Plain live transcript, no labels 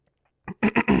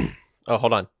Oh,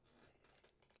 hold on.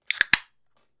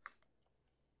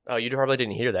 Oh, you probably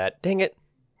didn't hear that. Dang it.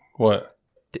 What?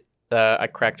 I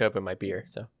cracked open my beer,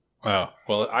 so. Oh,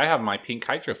 well, I have my pink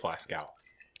hydro flask out.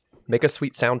 Make a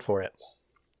sweet sound for it.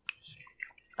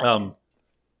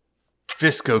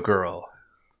 Visco Girl.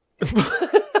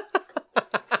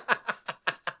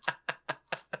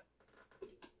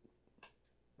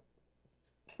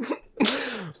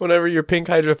 Whenever your pink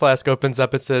hydro flask opens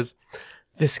up, it says,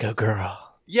 Visco Girl.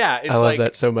 Yeah, it's I love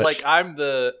that so much. Like I'm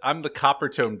the copper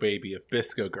tone baby of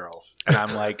Visco Girls, and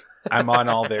I'm like I'm on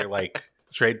all their like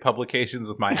trade publications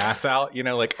with my ass out,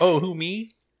 like, oh, who,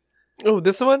 me? Oh,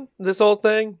 this one? This whole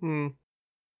thing?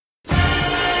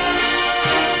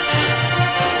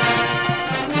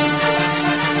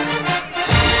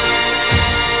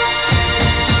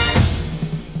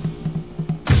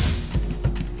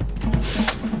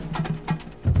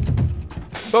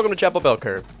 Welcome to Chapel Bell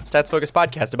Curve, stats focused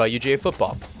podcast about UGA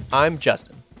football. I'm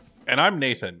Justin. And I'm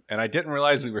Nathan, and I didn't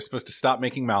realize we were supposed to stop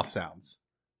making mouth sounds.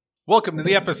 Welcome to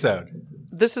the episode.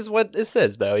 This is what it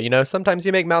says, though. Sometimes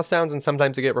you make mouth sounds and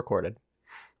sometimes you get recorded.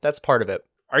 That's part of it.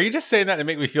 Are you just saying that to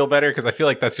make me feel better? Because I feel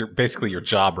like that's basically your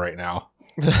job right now.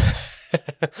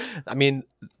 I mean,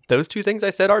 those two things I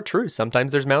said are true.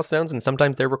 Sometimes there's mouth sounds and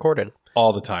sometimes they're recorded.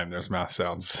 All the time there's mouth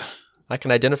sounds. I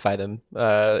can identify them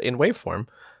in waveform,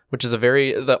 which is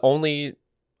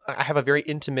I have a very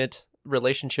intimate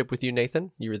relationship with you,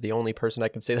 Nathan. You're the only person I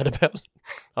can say that about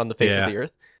on the face of the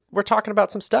earth. We're talking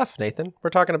about some stuff, Nathan. We're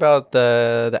talking about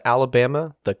the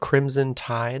Alabama, the Crimson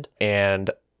Tide, and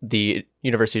the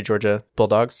University of Georgia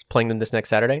Bulldogs playing them this next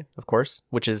Saturday, of course,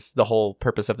 which is the whole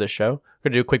purpose of this show. We're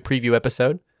going to do a quick preview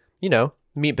episode. Meat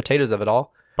and potatoes of it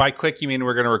all. By quick, you mean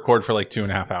we're going to record for like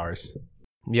 2.5 hours?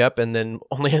 Yep, and then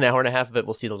only an hour and a half of it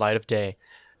will see the light of day.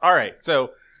 All right,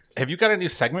 so have you got a new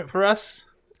segment for us?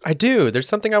 I do. There's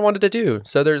something I wanted to do.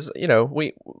 So there's,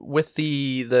 we with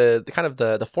the kind of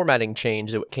the formatting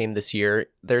change that came this year,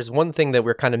 there's one thing that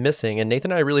we're kind of missing, and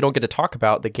Nathan and I really don't get to talk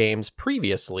about the games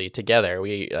previously together.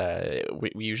 We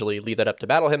usually leave that up to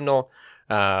Battle Hymnal,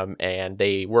 and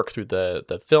they work through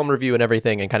the film review and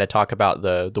everything and kind of talk about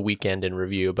the weekend in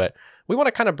review. But we want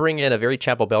to kind of bring in a very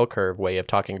Chapel Bell Curve way of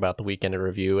talking about the weekend in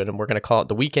review, and we're going to call it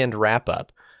the Weekend Wrap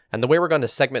Up. And the way we're going to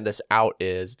segment this out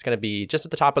is it's going to be just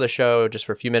at the top of the show, just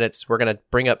for a few minutes. We're going to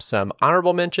bring up some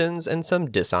honorable mentions and some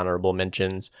dishonorable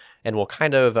mentions, and we'll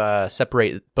kind of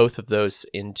separate both of those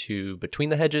into between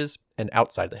the hedges and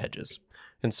outside the hedges.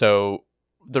 And so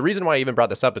the reason why I even brought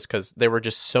this up is because there were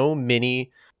just so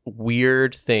many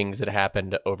weird things that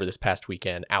happened over this past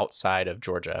weekend outside of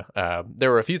Georgia.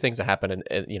 There were a few things that happened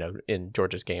in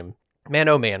Georgia's game. Man,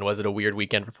 oh man, was it a weird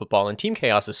weekend for football. And Team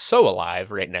Chaos is so alive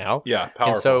right now. Yeah,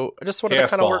 powerful. And so I just wanted to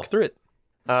kind of work through it.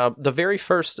 The very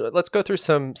first, let's go through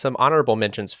some honorable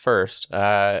mentions first,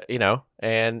 and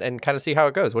kind of see how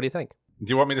it goes. What do you think?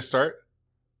 Do you want me to start?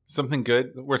 Something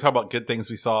good? We're talking about good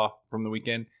things we saw from the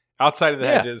weekend. Outside of the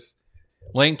hedges,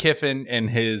 Lane Kiffin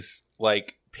and his,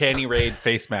 panty raid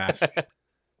face mask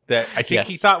that I think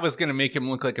he thought was going to make him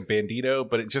look like a bandito,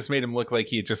 but it just made him look like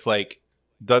he had just,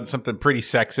 done something pretty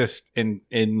sexist in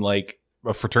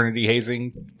a fraternity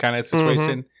hazing kind of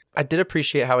situation. Mm-hmm. I did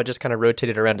appreciate how it just kind of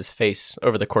rotated around his face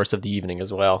over the course of the evening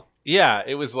as well. Yeah,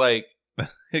 it was like,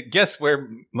 guess where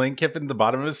Lane Kiffin, the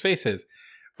bottom of his face is.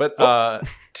 But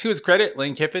to his credit,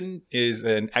 Lane Kiffin is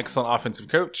an excellent offensive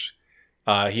coach.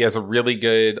 He has a really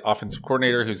good offensive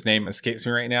coordinator whose name escapes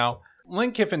me right now.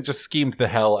 Lane Kiffin just schemed the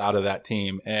hell out of that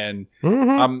team. And,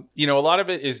 a lot of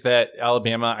it is that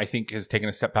Alabama, I think, has taken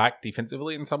a step back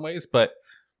defensively in some ways. But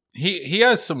he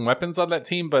has some weapons on that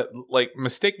team. But,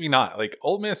 mistake me not.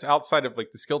 Ole Miss, outside of, the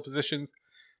skill positions,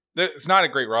 it's not a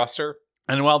great roster.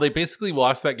 And while they basically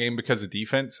lost that game because of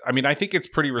defense, I mean, I think it's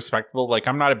pretty respectable.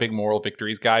 I'm not a big moral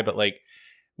victories guy, but,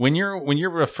 when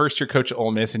you're a first-year coach at Ole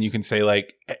Miss and you can say,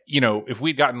 if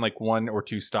we'd gotten, 1 or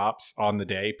 2 stops on the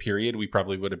day, period, we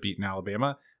probably would have beaten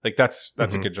Alabama. That's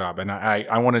a good job. And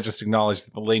I want to just acknowledge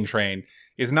that the Lane train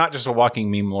is not just a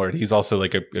walking meme lord. He's also, a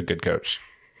good coach.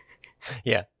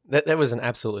 Yeah, that was an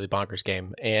absolutely bonkers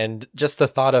game. And just the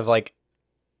thought of, I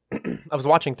was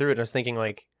watching through it and I was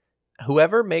thinking,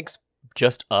 whoever makes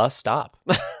just a stop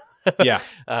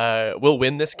will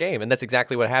win this game. And that's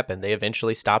exactly what happened. They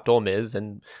eventually stopped Ole Miss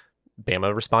and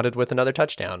Bama responded with another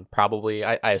touchdown. Probably,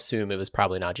 I assume it was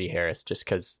probably Najee Harris, just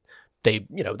because they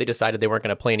decided they weren't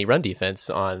going to play any run defense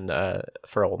on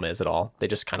for Ole Miss at all. They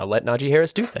just kind of let Najee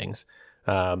Harris do things.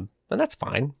 And that's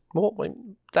fine. Well,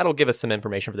 that'll give us some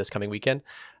information for this coming weekend.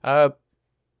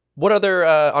 What other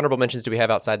honorable mentions do we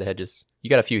have outside the hedges? You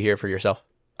got a few here for yourself.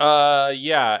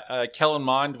 Kellen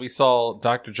Mond. We saw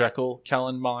Dr. Jekyll,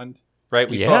 Kellen Mond, right?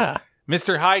 We saw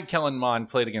Mr. Hyde Kellen Mond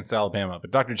played against Alabama,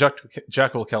 but Dr.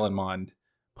 Jekyll Kellen Mond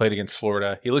played against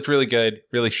Florida. He looked really good,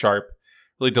 really sharp,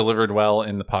 really delivered well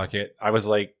in the pocket. I was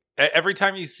like, every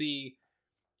time you see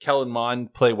Kellen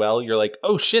Mond play well, you're like,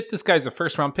 oh shit, this guy's a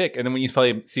first round pick. And then when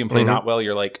you see him play not well,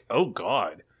 you're like, oh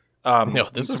god. No,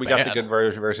 this is we bad. got the good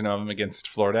version of him against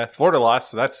Florida. Florida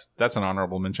lost, so that's an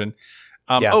honorable mention.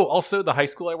 Yeah. Oh, also the high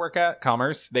school I work at,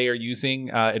 Commerce, they are using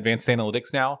advanced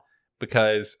analytics now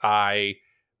because I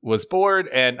was bored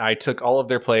and I took all of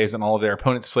their plays and all of their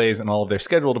opponents' plays and all of their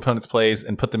scheduled opponents' plays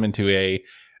and put them into a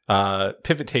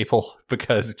pivot table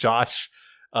because Josh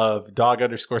of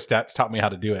dog_stats taught me how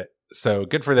to do it. So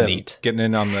good for them. Neat. Getting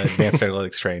in on the advanced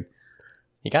analytics train.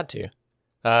 You got to.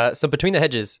 So between the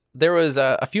hedges, there was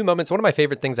a few moments. One of my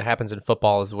favorite things that happens in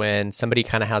football is when somebody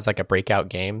kind of has like a breakout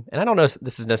game. And I don't know if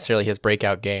this is necessarily his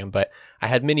breakout game, but I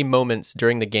had many moments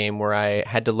during the game where I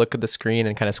had to look at the screen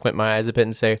and kind of squint my eyes a bit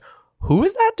and say, who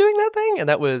is that doing that thing? And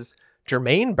that was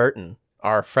Jermaine Burton.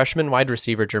 Our freshman wide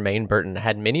receiver, Jermaine Burton,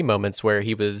 had many moments where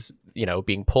he was,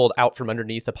 being pulled out from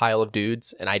underneath a pile of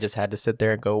dudes. And I just had to sit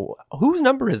there and go, whose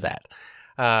number is that?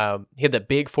 He had that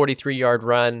big 43-yard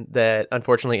run that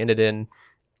unfortunately ended in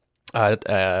turning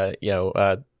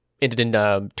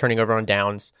over on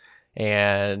downs,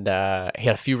 and he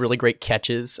had a few really great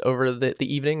catches over the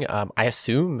evening. I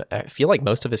feel like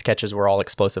most of his catches were all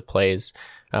explosive plays,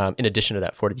 in addition to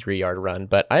that 43-yard run.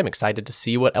 But I am excited to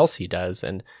see what else he does,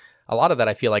 and a lot of that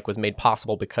I feel like was made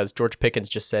possible because George Pickens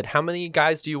just said, "How many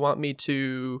guys do you want me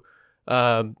to,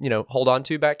 hold on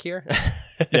to back here?"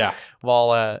 Yeah,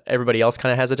 while everybody else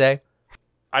kind of has a day.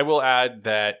 I will add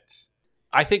that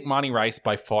I think Monty Rice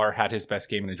by far had his best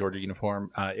game in a Georgia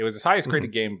uniform. It was his highest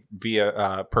graded game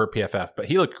via per PFF, but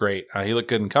he looked great. He looked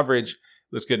good in coverage,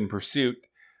 looked good in pursuit,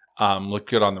 looked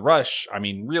good on the rush. I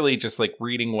mean, really just like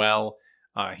reading well.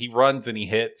 He runs and he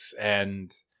hits.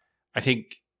 And I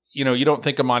think, you don't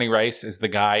think of Monty Rice as the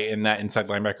guy in that inside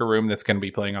linebacker room that's going to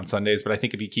be playing on Sundays. But I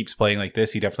think if he keeps playing like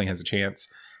this, he definitely has a chance.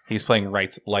 He's playing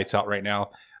lights out right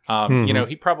now.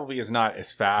 He probably is not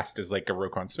as fast as like a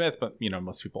Roquan Smith, but,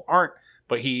 most people aren't.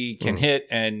 But he can hit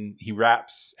and he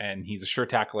wraps and he's a sure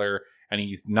tackler and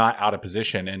he's not out of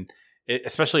position. And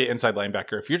especially inside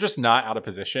linebacker, if you're just not out of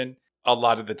position, a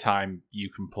lot of the time you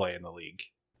can play in the league.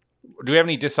 Do we have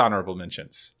any dishonorable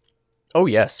mentions? Oh,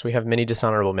 yes. We have many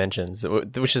dishonorable mentions,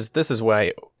 this is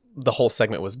why the whole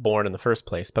segment was born in the first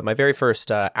place. But my very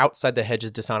first outside the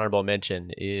hedges dishonorable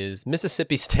mention is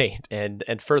Mississippi State and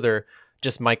further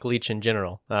just Mike Leach in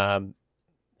general.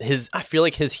 I feel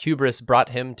like his hubris brought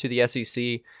him to the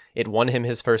SEC. It won him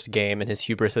his first game, and his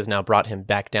hubris has now brought him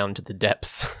back down to the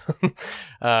depths.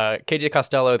 KJ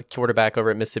Costello, the quarterback over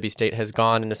at Mississippi State, has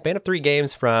gone in a span of 3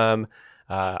 games from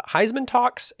Heisman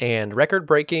talks and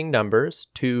record-breaking numbers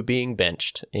to being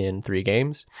benched in 3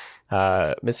 games.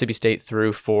 Mississippi State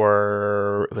threw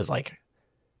for, I think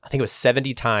it was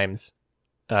 70 times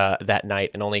that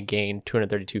night and only gained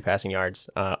 232 passing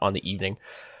yards on the evening,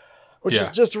 which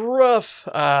is just rough.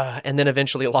 And then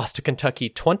eventually lost to Kentucky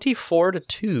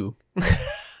 24-2.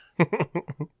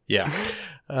 Yeah.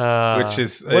 Which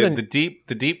is the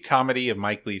deep comedy of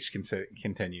Mike Leach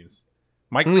continues.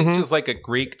 Mike Leach is like a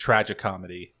Greek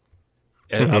tragicomedy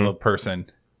of a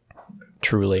person.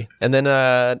 Truly. And then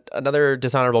another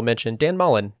dishonorable mention, Dan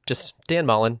Mullen. Just Dan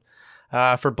Mullen.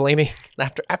 For blaming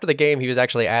after the game, he was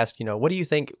actually asked, what do you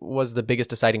think was the biggest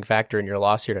deciding factor in your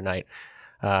loss here tonight?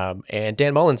 And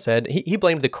Dan Mullen said he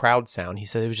blamed the crowd sound. He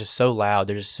said it was just so loud.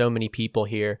 There's just so many people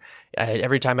here.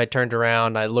 Every time I turned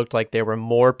around, I looked like there were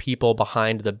more people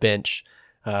behind the bench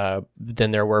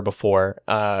than there were before.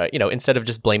 Instead of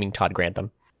just blaming Todd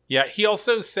Grantham. Yeah, he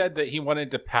also said that he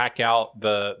wanted to pack out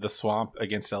the swamp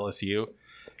against LSU,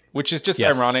 which is just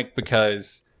ironic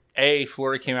because A,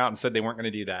 Florida came out and said they weren't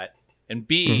going to do that. And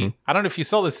B, I don't know if you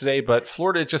saw this today, but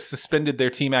Florida just suspended their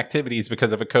team activities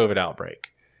because of a COVID outbreak.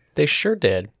 They sure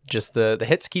did. Just the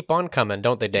hits keep on coming,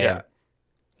 don't they, Dan?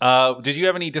 Yeah. Did you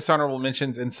have any dishonorable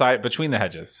mentions inside between the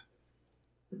hedges?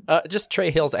 Just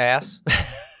Trey Hill's ass.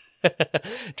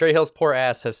 Trey Hill's poor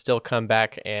ass has still come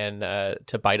back and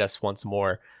to bite us once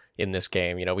more in this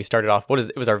game. We started off,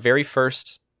 it was our very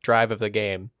first drive of the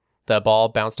game. The ball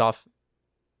bounced off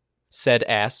said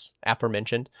ass,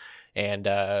 aforementioned, and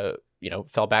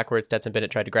fell backwards. Stetson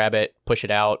Bennett tried to grab it, push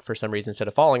it out for some reason instead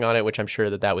of falling on it, which I'm sure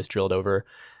that was drilled over.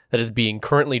 That is being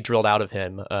currently drilled out of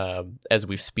him as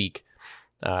we speak.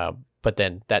 But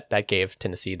then that gave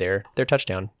Tennessee their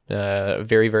touchdown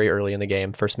very, very early in the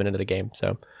game, first minute of the game.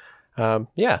 So, I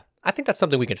think that's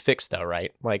something we can fix, though,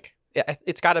 right? Like,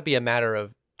 it's got to be a matter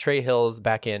of Trey Hill's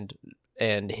back end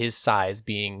and his size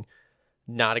being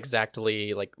not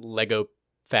exactly like Lego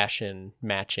fashion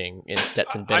matching in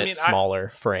Stetson Bennett's smaller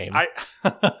frame. I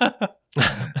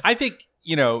think,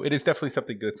 it is definitely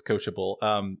something that's coachable.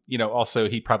 Also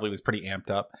he probably was pretty amped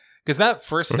up because that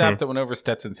first snap that went over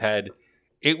Stetson's head,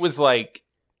 it was like,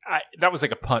 that was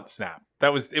like a punt snap.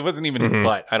 It wasn't even his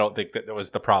butt. I don't think that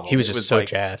was the problem. He was just so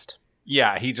jazzed.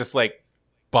 Yeah. He just like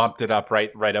bumped it up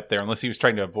right up there, unless he was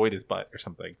trying to avoid his butt or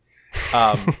something.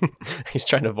 He's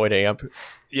trying to avoid amp.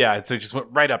 Yeah. So he just went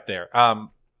right up there.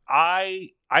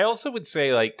 I also would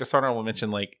say, like, just honorable mention,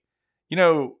 like,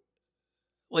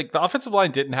 like the offensive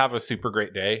line didn't have a super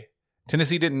great day.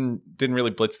 Tennessee didn't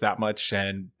really blitz that much,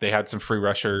 and they had some free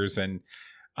rushers, and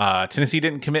Tennessee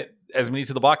didn't commit as many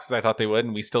to the blocks as I thought they would,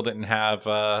 and we still didn't have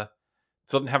a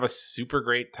super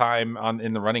great time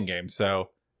in the running game. So,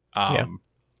 I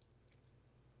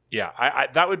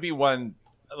that would be one.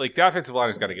 Like, the offensive line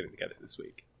has got to get it together this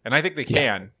week, and I think they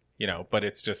can. But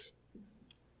it's just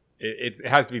it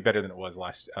has to be better than it was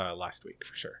last week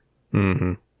for sure.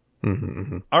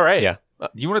 All right. Yeah. Do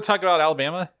you want to talk about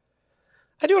Alabama?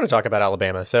 I do want to talk about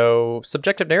Alabama. So,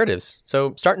 subjective narratives.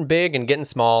 So, starting big and getting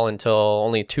small until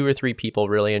only 2 or 3 people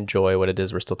really enjoy what it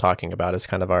is we're still talking about is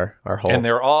kind of our whole... And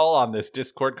they're all on this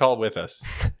Discord call with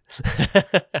us.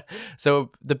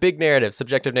 So, the big narrative,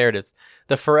 subjective narratives.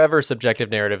 The forever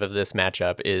subjective narrative of this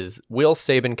matchup is, will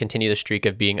Saban continue the streak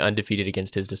of being undefeated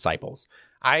against his disciples?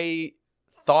 I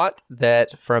thought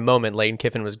that for a moment Lane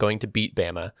Kiffin was going to beat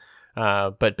Bama,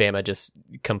 but Bama just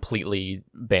completely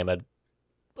Bama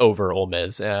over Ole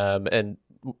Miss, and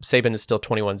Saban is still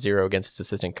 21-0 against his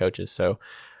assistant coaches. So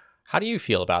how do you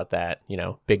feel about that?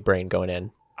 Big brain going in.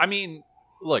 I mean,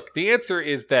 look, the answer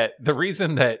is that the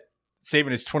reason that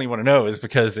Saban is 21-0 is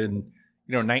because in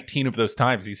 19 of those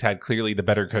times he's had clearly the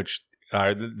better coached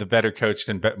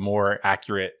and more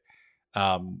accurate,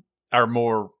 or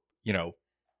more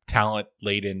talent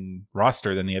laden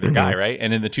roster than the other guy, right?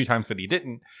 And in the 2 times that he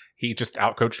didn't, he just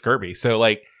outcoached Kirby. So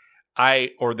like,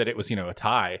 or that it was a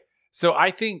tie. So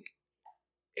I think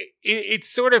it's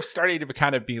sort of starting to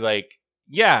kind of be like,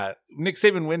 yeah, Nick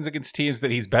Saban wins against teams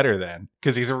that he's better than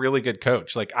because he's a really good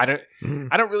coach. Like, I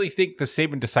don't really think the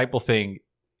Saban disciple thing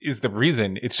is the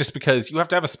reason. It's just because you have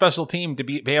to have a special team to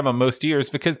beat Bama most years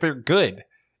because they're good,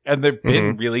 and they've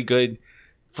been really good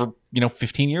for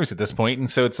 15 years at this point. And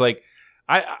so it's like,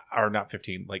 or not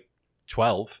 15, like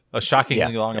 12, a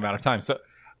shockingly long amount of time. So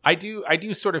I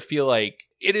do sort of feel like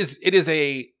it is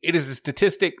a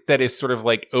statistic that is sort of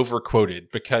like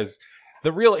overquoted, because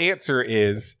the real answer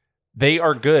is they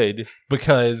are good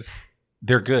because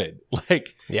they're good.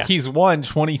 Like, he's won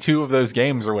 22 of those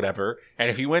games or whatever, and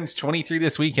if he wins 23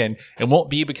 this weekend, it won't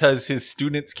be because his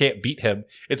students can't beat him.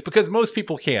 It's because most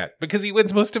people can't, because he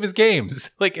wins most of his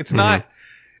games. Like, it's not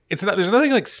there's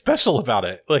nothing like special about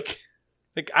it. Like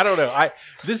I don't know.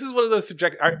 This is one of those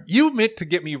subject. You meant to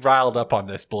get me riled up on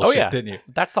this bullshit, didn't you?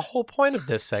 That's the whole point of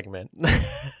this segment.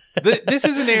 This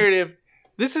is a narrative.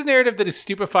 This is a narrative that is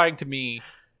stupefying to me,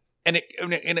 and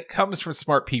it comes from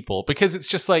smart people, because it's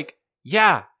just like,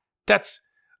 yeah, that's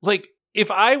like, if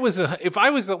I was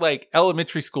a like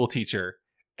elementary school teacher,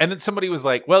 and then somebody was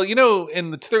like, well,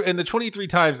 in the 23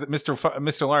 times that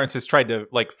Mr. Lawrence has tried to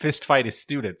like fist fight his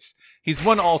students, he's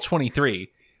won all 23.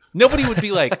 Nobody would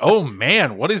be like, oh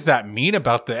man, what does that mean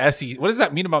about the SE? What does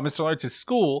that mean about Mr. Lawrence's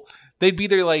school? They'd be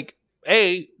there like,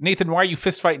 A, Nathan, why are you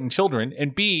fist fighting children?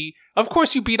 And B, of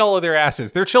course you beat all of their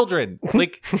asses. They're children.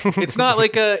 Like, it's not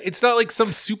like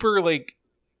some super like,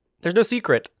 there's no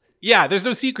secret. Yeah, there's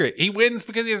no secret. He wins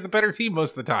because he has the better team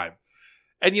most of the time.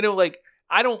 And like,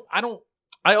 I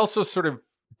also sort of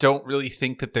don't really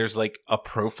think that there's like a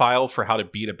profile for how to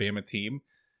beat a Bama team.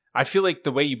 I feel like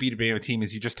the way you beat a Bama team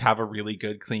is you just have a really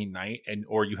good, clean night,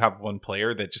 or you have one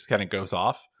player that just kind of goes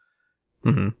off,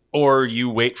 or you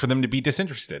wait for them to be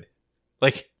disinterested.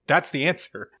 Like, that's the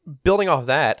answer. Building off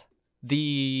that,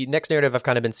 the next narrative I've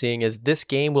kind of been seeing is this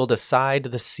game will decide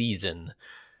the season,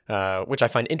 which I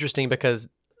find interesting because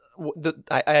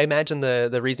I imagine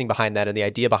the reasoning behind that and the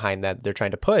idea behind that they're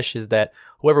trying to push is that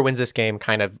whoever wins this game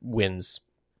kind of wins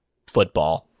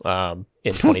football in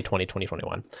 2020,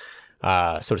 2021.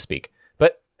 So to speak.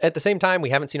 But at the same time,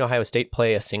 we haven't seen Ohio State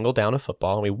play a single down of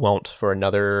football, and we won't for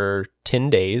another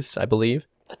 10 days, I believe,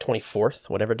 the 24th,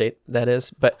 whatever date that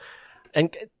is.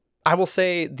 And I will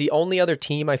say the only other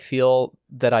team I feel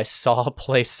that I saw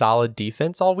play solid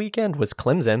defense all weekend was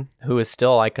Clemson, who is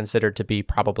still, I consider to be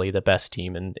probably the best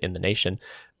team in the nation,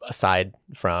 aside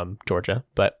from Georgia.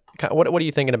 But what are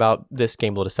you thinking about this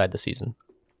game will decide the season?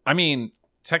 I mean,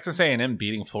 Texas A&M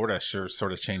beating Florida sure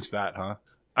sort of changed that, huh?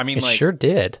 I mean, it sure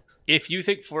did. If you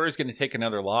think Florida's going to take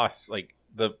another loss, like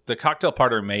the cocktail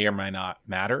party may or may not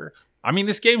matter. I mean,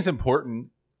 this game's important,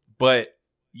 but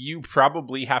you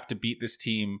probably have to beat this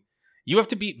team. You have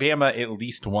to beat Bama at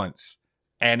least once.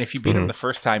 And if you beat them the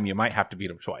first time, you might have to beat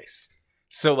them twice.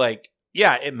 So, like,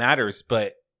 yeah, it matters.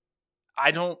 But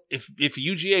I don't, if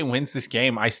UGA wins this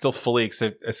game, I still fully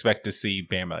expect to see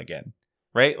Bama again.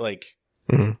 Right? Like,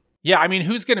 yeah, I mean,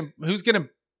 who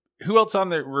else on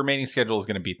the remaining schedule is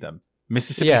going to beat them?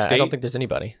 Mississippi State? I don't think there's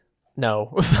anybody.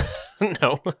 No.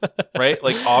 No. Right?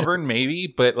 Like Auburn,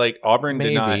 maybe, but like Auburn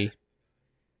did not.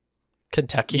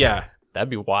 Kentucky. Yeah. That'd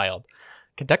be wild.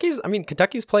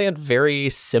 Kentucky's playing very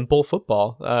simple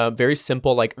football. Very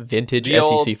simple, like vintage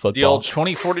SEC football. The old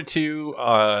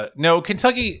 24-2. No,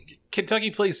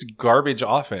 Kentucky plays garbage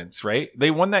offense, right?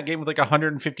 They won that game with like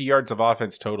 150 yards of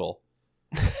offense total.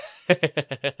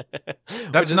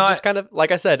 That's not just kind of,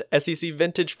 like I said, SEC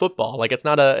vintage football. Like, it's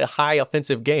not a high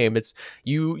offensive game. It's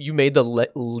you made the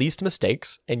least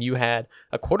mistakes, and you had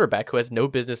a quarterback who has no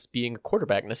business being a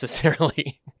quarterback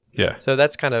necessarily. Yeah. So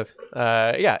that's kind of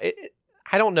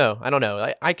I don't know.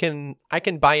 I can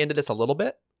buy into this a little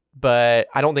bit, but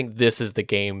I don't think this is the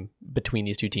game between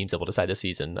these two teams that will decide the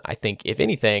season. I think, if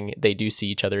anything, they do see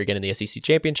each other again in the SEC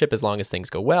championship as long as things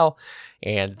go well,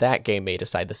 and that game may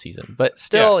decide the season. But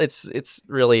still, it's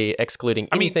really excluding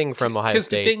anything from Ohio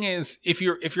State. Because the thing is, if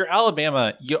you're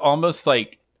Alabama, you almost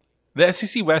like the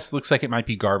SEC West looks like it might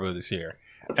be Garbo this year,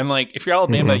 and like if you're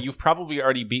Alabama, you've probably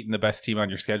already beaten the best team on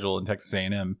your schedule in Texas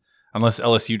A&M, unless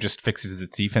LSU just fixes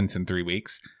its defense in 3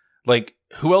 weeks. Like,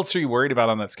 who else are you worried about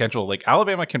on that schedule? Like,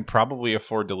 Alabama can probably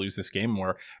afford to lose this game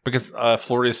more because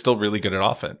Florida is still really good at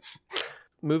offense.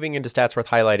 Moving into stats worth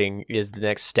highlighting is the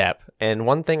next step. And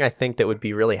one thing I think that would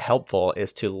be really helpful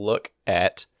is to look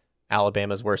at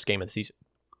Alabama's worst game of the season,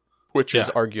 which is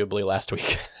arguably last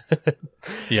week.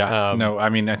 No, I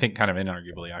mean, I think kind of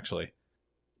inarguably, actually.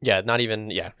 Yeah, not even,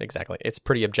 yeah, exactly. It's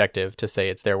pretty objective to say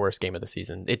it's their worst game of the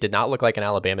season. It did not look like an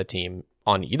Alabama team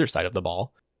on either side of the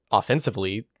ball.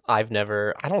 Offensively, I've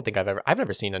never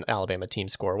seen an Alabama team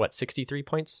score, 63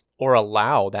 points? Or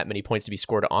allow that many points to be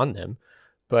scored on them.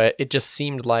 But it just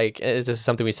seemed like, this is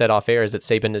something we said off air, is that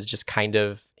Saban is just kind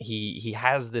of, he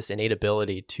has this innate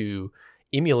ability to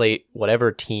emulate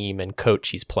whatever team and coach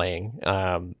he's playing,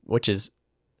 which is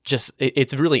just,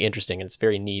 it's really interesting, and it's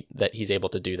very neat that he's able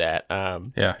to do that.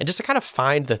 And just to kind of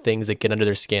find the things that get under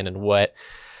their skin and what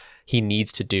he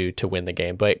needs to do to win the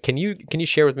game. But can you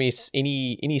share with me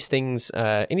anything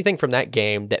from that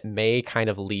game that may kind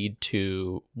of lead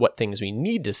to what things we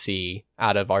need to see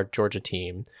out of our Georgia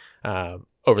team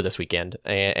over this weekend,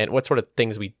 and what sort of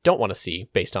things we don't want to see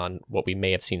based on what we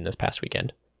may have seen this past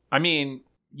weekend? I mean,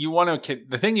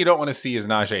 the thing you don't want to see is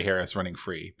Najee Harris running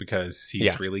free, because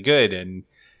he's really good, and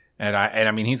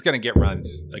I mean, he's going to get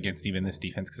runs against even this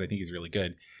defense because I think he's really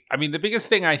good. I mean, the biggest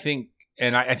thing I think,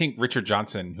 and I think Richard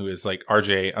Johnson, who is like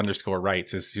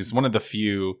RJ_Wrights, he's one of the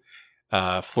few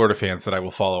Florida fans that I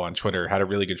will follow on Twitter, had a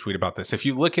really good tweet about this. If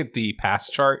you look at the pass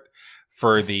chart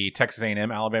for the Texas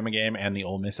A&M Alabama game and the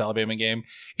Ole Miss Alabama game,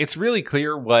 it's really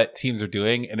clear what teams are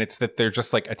doing, and it's that they're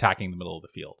just like attacking the middle of the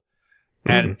field.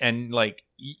 And like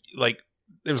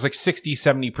there was like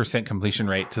 60-70% completion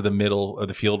rate to the middle of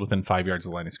the field within 5 yards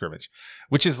of the line of scrimmage,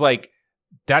 which is like,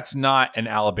 that's not an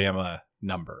Alabama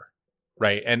number,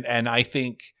 right? And I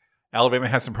think Alabama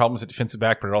has some problems at defensive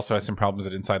back, but it also has some problems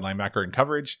at inside linebacker and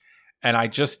coverage. And I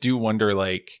just do wonder,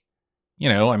 like,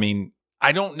 I mean,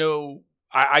 I don't know.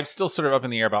 I'm still sort of up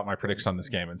in the air about my prediction on this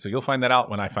game. And so you'll find that out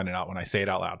when I find it out, when I say it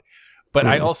out loud. But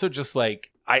I also just like,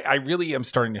 I really am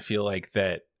starting to feel like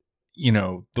that,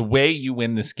 the way you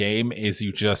win this game is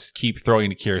you just keep throwing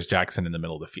to Kearis Jackson in the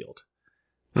middle of the field.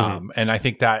 And I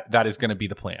think that is going to be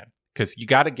the plan, because you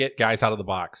got to get guys out of the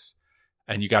box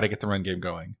and you got to get the run game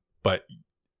going. But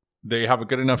they have a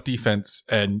good enough defense,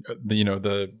 and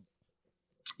the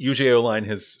UJO line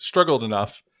has struggled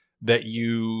enough that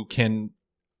you can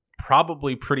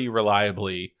probably pretty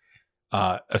reliably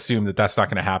assume that that's not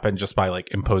going to happen just by like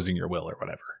imposing your will or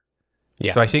whatever.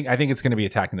 Yeah. So I think it's going to be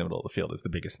attacking the middle of the field is the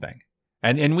biggest thing.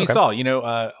 And we saw,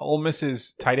 Ole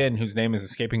Miss's tight end, whose name is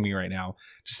escaping me right now,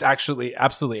 just actually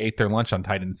absolutely ate their lunch on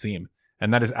tight end seam.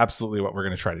 And that is absolutely what we're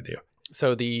going to try to do.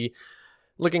 So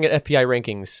looking at FPI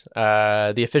rankings,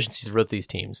 the efficiencies of both these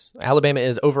teams. Alabama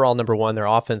is overall number 1. Their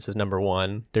offense is number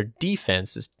 1. Their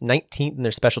defense is 19th, and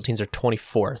their special teams are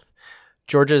 24th.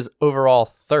 Georgia's overall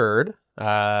 3rd.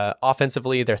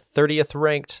 Offensively, they're 30th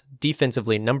ranked.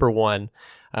 Defensively, number 1.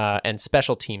 And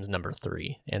special teams number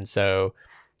 3. And so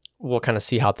we'll kind of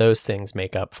see how those things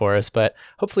make up for us. But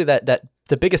hopefully that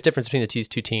the biggest difference between these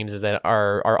two teams is that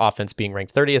our offense being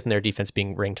ranked 30th and their defense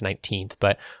being ranked 19th.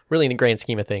 But really, in the grand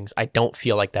scheme of things, I don't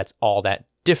feel like that's all that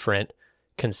different,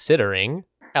 considering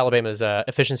Alabama's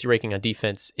efficiency rating on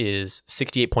defense is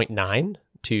 68.9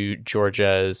 to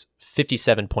Georgia's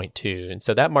 57.2. And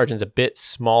so that margin's a bit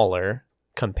smaller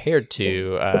compared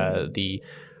to the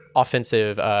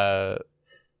offensive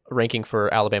ranking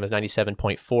for Alabama's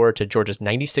 97.4 to Georgia's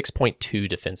 96.2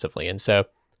 defensively. And so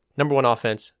number one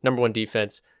offense, number one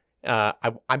defense.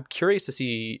 I'm curious to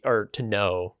see, or to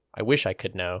know, I wish I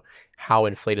could know how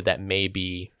inflated that may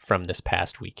be from this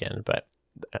past weekend, but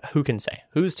who can say?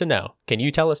 Who's to know? Can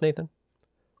you tell us, Nathan?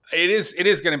 It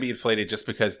is going to be inflated just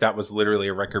because that was literally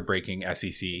a record-breaking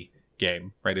SEC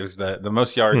game, right? It was the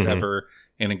most yards ever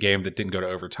in a game that didn't go to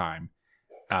overtime.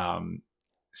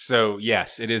 So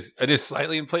yes, it is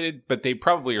slightly inflated, but they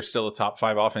probably are still a top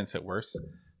 5 offense at worst.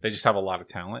 They just have a lot of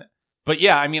talent. But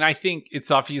yeah, I mean, I think it's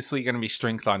obviously going to be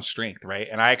strength on strength, right?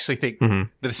 And I actually think that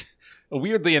it's,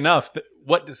 weirdly enough,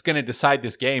 what is going to decide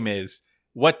this game is,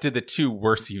 what do the two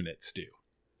worst units do?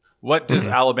 What does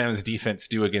Alabama's defense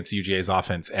do against UGA's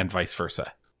offense, and vice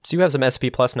versa? So you have some SP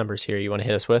Plus numbers here you want to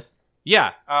hit us with?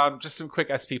 Yeah, just some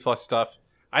quick SP Plus stuff.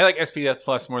 I like SP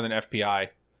Plus more than FPI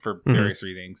for various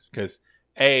reasons, because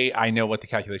I know what the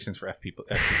calculations for SP Plus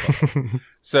are.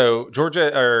 So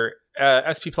Georgia, or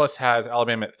SP Plus has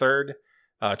Alabama at third,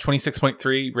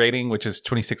 26.3 rating, which is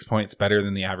 26 points better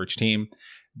than the average team.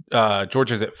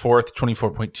 Georgia's at fourth,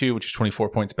 24.2, which is 24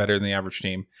 points better than the average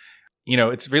team. You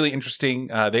know, it's really interesting.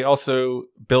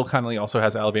 Bill Connolly also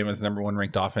has Alabama's number one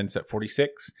ranked offense at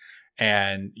 46,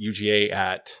 and UGA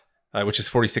at, which is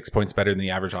 46 points better than the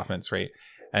average offense rate.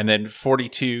 And then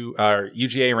 42,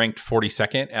 UGA ranked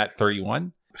 42nd at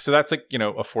 31. So that's like,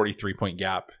 a 43 point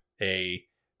gap,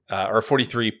 or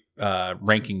 43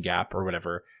 ranking gap or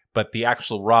whatever. But the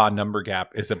actual raw number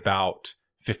gap is about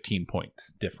 15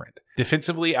 points different.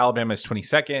 Defensively, Alabama is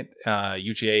 22nd.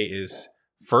 UGA is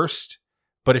first.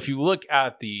 But if you look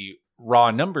at the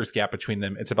raw numbers gap between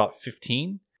them, it's about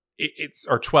 15.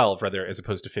 Or 12 rather, as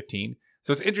opposed to 15.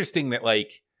 So it's interesting that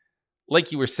like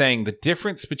you were saying, the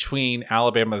difference between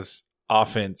Alabama's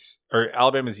offense and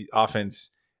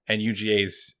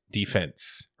UGA's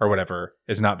defense or whatever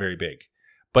is not very big.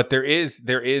 But there is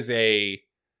a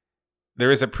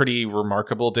pretty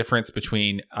remarkable difference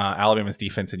between Alabama's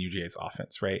defense and UGA's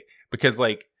offense, right? Because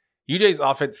like UGA's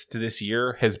offense to this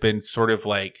year has been sort of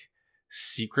like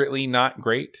secretly not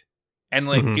great. And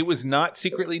like it was not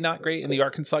secretly not great in the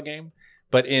Arkansas game,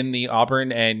 but in the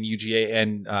Auburn and UGA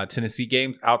and Tennessee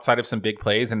games, outside of some big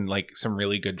plays and like some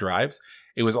really good drives,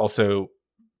 it was also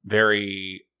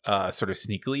very sort of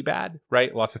sneakily bad,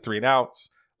 right? Lots of 3 and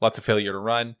outs, lots of failure to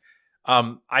run.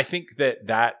 I think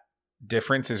that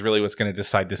difference is really what's going to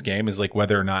decide this game, is like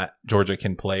whether or not Georgia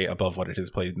can play above what it has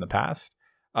played in the past.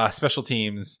 Special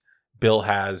teams, Bill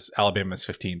has Alabama's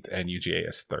 15th and UGA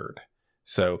as 3rd.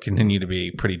 So continue to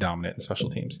be pretty dominant in special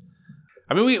teams.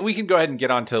 I mean, we can go ahead and get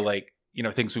on to like,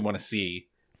 things we want to see.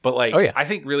 But like, I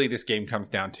think really this game comes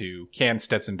down to, can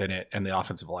Stetson Bennett and the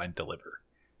offensive line deliver?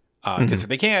 Because if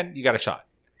they can, you got a shot.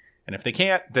 And if they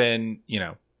can't, then,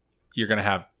 you're going to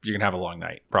have a long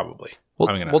night, probably.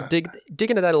 We'll dig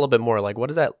into that a little bit more. Like, what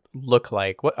does that look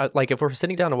like? What, like, if we're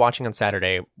sitting down and watching on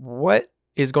Saturday, what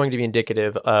is going to be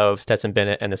indicative of Stetson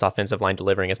Bennett and this offensive line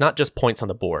delivering? It's not just points on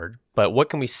the board, but what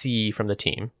can we see from the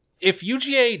team? If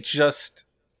UGA just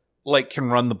like can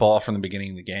run the ball from the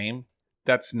beginning of the game,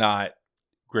 that's not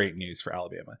great news for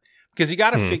Alabama, because you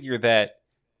got to figure that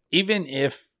even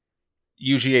if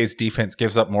UGA's defense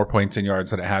gives up more points and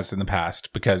yards than it has in the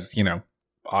past, because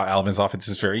Alabama's offense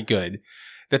is very good,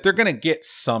 that they're going to get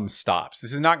some stops.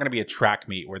 This is not going to be a track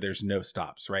meet where there's no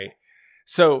stops, right?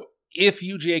 So if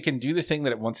UGA can do the thing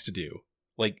that it wants to do,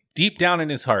 like deep down in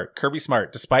his heart, Kirby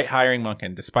Smart, despite hiring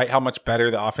Monken, despite how much better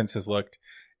the offense has looked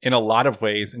in a lot of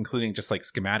ways, including just like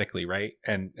schematically, right?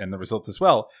 And the results as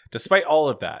well, despite all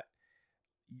of that,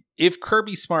 if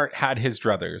Kirby Smart had his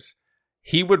druthers,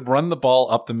 he would run the ball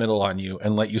up the middle on you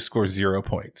and let you score 0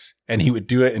 points. And he would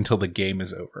do it until the game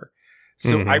is over.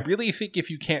 So I really think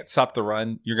if you can't stop the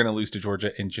run, you're going to lose to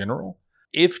Georgia in general.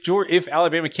 If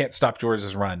Alabama can't stop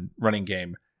Georgia's running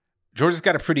game, Georgia's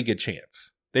got a pretty good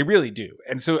chance. They really do.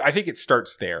 And so I think it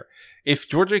starts there. If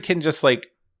Georgia can just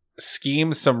like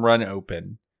scheme some run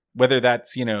open, whether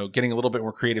that's, getting a little bit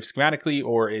more creative schematically,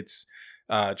 or it's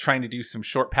trying to do some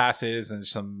short passes and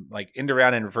some like end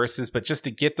around and reverses, but just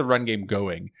to get the run game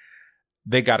going,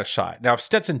 they got a shot. Now, if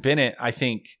Stetson Bennett, I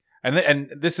think, and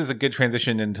this is a good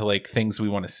transition into like things we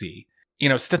want to see.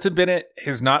 Stetson Bennett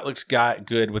has not looked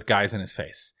good with guys in his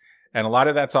face. And a lot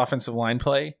of that's offensive line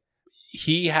play.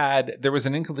 There was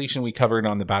an incompletion we covered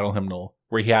on the Battle Hymnal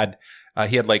where he had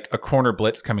like a corner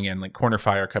blitz coming in, like corner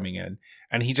fire coming in,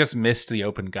 and he just missed the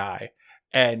open guy.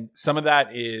 And some of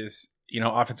that is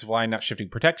offensive line not shifting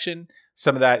protection.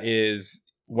 Some of that is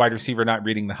wide receiver not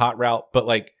reading the hot route. But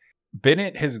like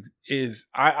Bennett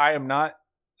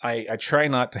I try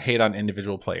not to hate on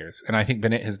individual players. And I think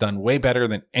Bennett has done way better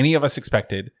than any of us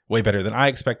expected, way better than I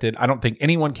expected. I don't think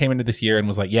anyone came into this year and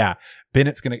was like, yeah,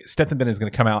 Stetson Bennett is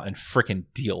going to come out and freaking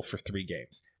deal for 3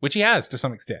 games, which he has to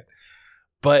some extent.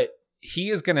 But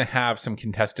he is going to have some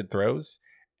contested throws,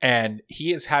 and he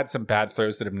has had some bad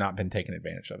throws that have not been taken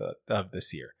advantage of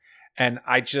this year. And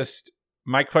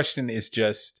my question is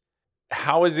just,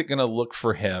 how is it going to look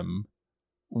for him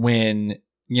when,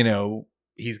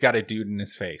 he's got a dude in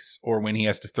his face, or when he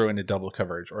has to throw into double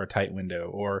coverage or a tight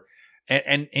window,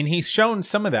 and he's shown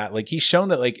some of that. Like, he's shown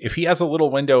that, like, if he has a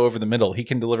little window over the middle, he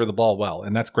can deliver the ball well,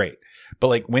 and that's great. But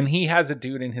like, when he has a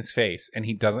dude in his face and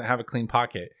he doesn't have a clean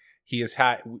pocket, he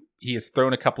has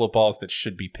thrown a couple of balls that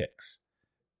should be picks,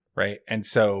 right? And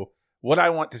so what I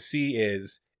want to see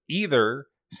is either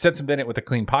Stetson Bennett with a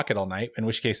clean pocket all night, in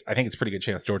which case I think it's a pretty good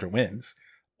chance Georgia wins,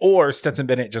 or Stetson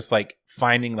Bennett just like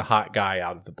finding the hot guy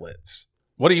out of the blitz.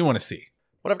 What do you want to see?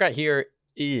 What I've got here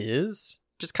is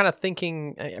just kind of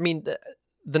thinking, I mean,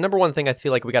 the number one thing I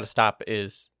feel like we got to stop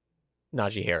is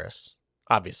Najee Harris,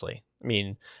 obviously. I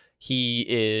mean, he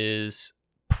is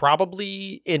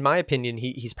probably, in my opinion,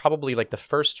 he's probably like the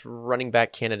first running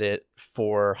back candidate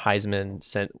for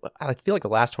Heisman. I feel like the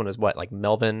last one was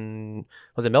Melvin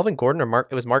Gordon or Mark?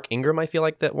 It was Mark Ingram, I feel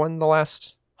like, that won the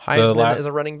last Heisman as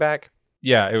a running back.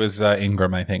 Yeah, it was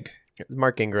Ingram, I think. It was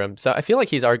Mark Ingram. So I feel like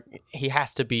he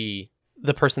has to be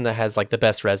the person that has like the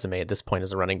best resume at this point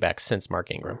as a running back since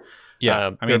Mark Ingram.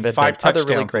 Yeah, I mean, 5 touchdowns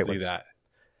really great will do that.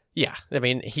 Yeah, I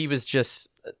mean, he was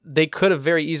they could have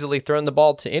very easily thrown the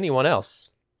ball to anyone else.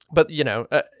 But,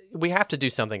 we have to do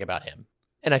something about him.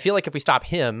 And I feel like if we stop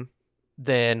him,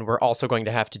 then we're also going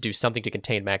to have to do something to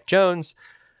contain Mac Jones.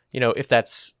 If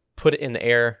that's put it in the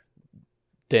air,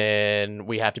 then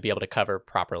we have to be able to cover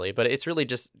properly. But it's really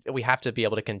just, we have to be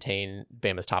able to contain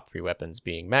Bama's top 3 weapons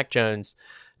being Mac Jones,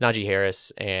 Najee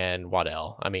Harris, and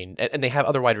Waddell. I mean, and they have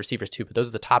other wide receivers too, but those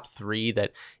are the top 3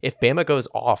 that if Bama goes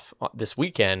off this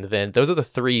weekend, then those are the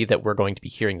 3 that we're going to be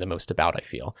hearing the most about, I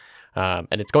feel.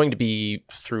 And it's going to be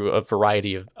through a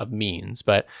variety of means,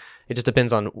 but it just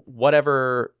depends on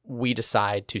whatever we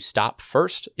decide to stop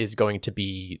first is going to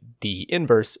be the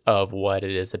inverse of what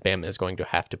it is that Bama is going to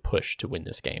have to push to win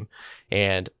this game.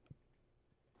 And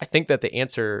I think that the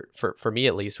answer for me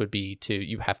at least would be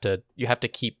you have to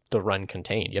keep the run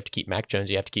contained. You have to keep Mac Jones.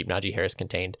 You have to keep Najee Harris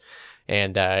contained,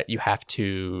 and you have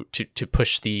to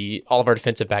push all of our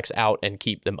defensive backs out and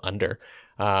keep them under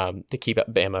to keep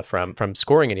Bama from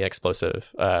scoring any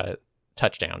explosive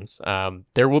touchdowns.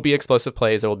 There will be explosive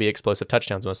plays. There will be explosive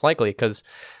touchdowns most likely because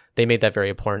they made that very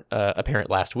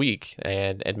apparent last week,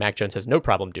 and Mac Jones has no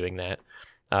problem doing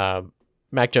that.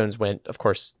 Mac Jones went, of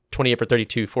course, 28 for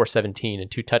 32, 417, and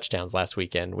 2 touchdowns last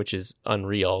weekend, which is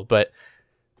unreal. But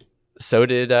so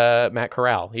did Matt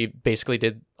Corral. He basically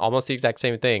did almost the exact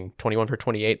same thing, 21 for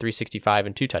 28, 365,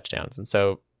 and 2 touchdowns. And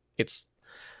so it's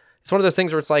one of those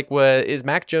things where it's like, is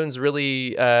Mac Jones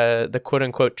really the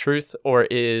quote-unquote truth, or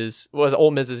was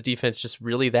Ole Miss's defense just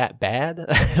really that bad?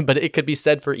 But it could be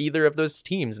said for either of those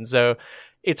teams. And so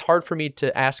it's hard for me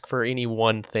to ask for any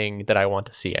one thing that I want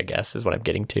to see, I guess, is what I'm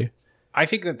getting to. I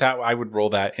think that I would roll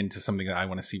that into something that I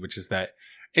want to see, which is that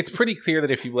it's pretty clear that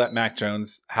if you let Mac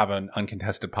Jones have an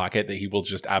uncontested pocket, that he will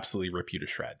just absolutely rip you to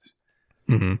shreds.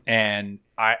 Mm-hmm. And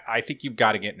I think you've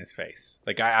got to get in his face.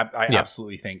 Like, I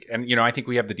absolutely think. And, I think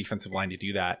we have the defensive line to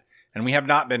do that. And we have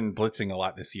not been blitzing a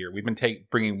lot this year. We've been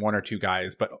bringing 1 or 2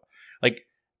 guys. But, like,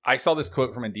 I saw this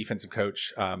quote from a defensive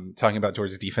coach talking about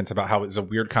Georgia's defense about how it's a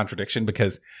weird contradiction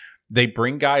because they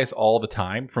bring guys all the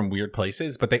time from weird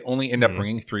places, but they only end up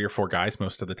bringing 3 or 4 guys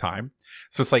most of the time.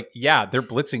 So it's like, yeah, they're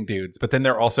blitzing dudes, but then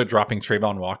they're also dropping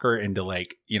Trayvon Walker into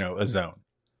a zone.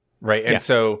 Right. And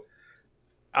so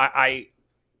I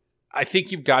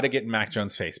think you've got to get in Mac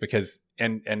Jones' face because,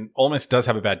 and Ole Miss does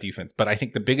have a bad defense, but I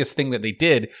think the biggest thing that they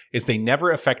did is they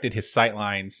never affected his sight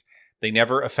lines. They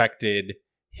never affected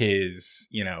his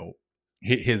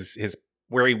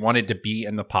where he wanted to be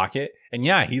in the pocket. And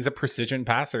yeah, he's a precision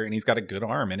passer and he's got a good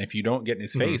arm. And if you don't get in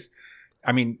his face,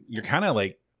 I mean, you're kind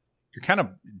of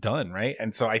done, right?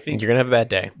 And so I think you're going to have a bad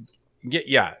day.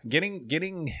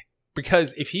 Getting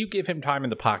because if you give him time in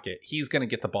the pocket, he's going to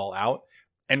get the ball out.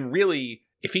 And really,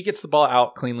 if he gets the ball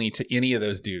out cleanly to any of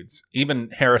those dudes, even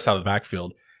Harris out of the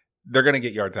backfield, they're going to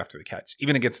get yards after the catch,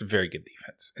 even against a very good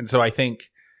defense. And so I think,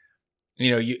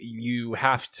 you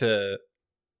have to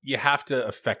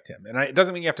affect him. And it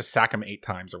doesn't mean you have to sack him 8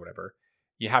 times or whatever.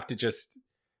 You have to just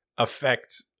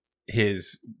affect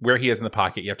where he is in the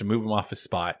pocket. You have to move him off his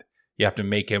spot. You have to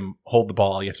make him hold the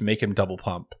ball. You have to make him double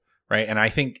pump, right? And I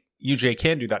think UJ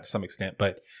can do that to some extent,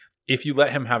 but if you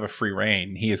let him have a free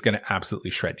reign, he is going to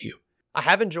absolutely shred you. I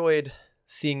have enjoyed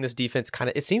seeing this defense kind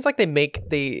of, it seems like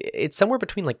it's somewhere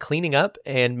between like cleaning up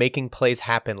and making plays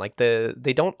happen. Like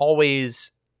they don't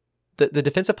always, the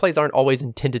defensive plays aren't always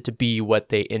intended to be what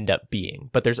they end up being,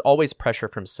 but there's always pressure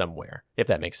from somewhere, if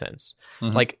that makes sense.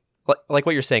 Mm-hmm. Like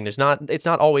what you're saying, it's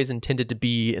not always intended to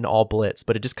be an all blitz,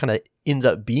 but it just kind of ends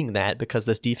up being that because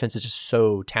this defense is just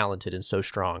so talented and so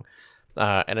strong.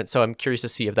 So I'm curious to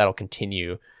see if that'll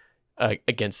continue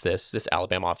against this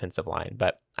Alabama offensive line,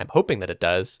 but I'm hoping that it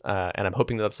does, and I'm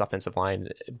hoping that this offensive line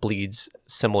bleeds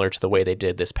similar to the way they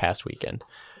did this past weekend.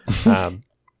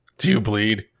 Do you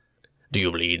bleed?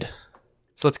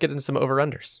 So let's get into some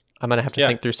over-unders. I'm going to have to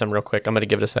think through some real quick. I'm going to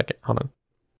give it a second. Hold on.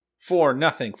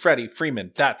 4-0, Freddie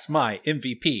Freeman. That's my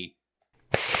MVP.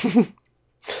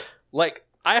 Like,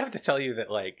 I have to tell you that,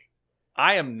 like,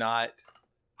 I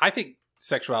think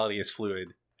sexuality is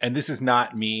fluid, and this is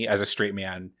not me as a straight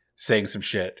man saying some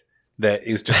shit that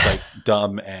is just like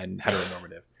dumb and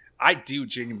heteronormative. I do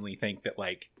genuinely think that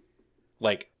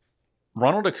like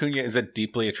Ronald Acuna is a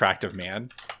deeply attractive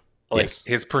man. Like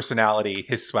his personality,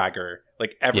 his swagger,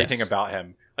 like everything about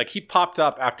him. Like he popped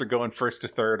up after going first to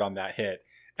third on that hit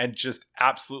and just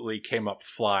absolutely came up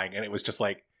flying. And it was just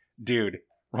like, dude,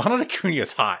 Ronald Acuna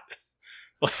is hot.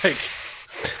 Like,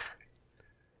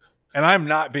 and I'm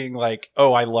not being like,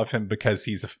 oh, I love him because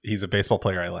he's a baseball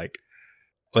player I like.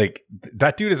 Like,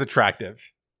 that dude is attractive.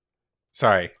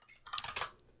 Sorry.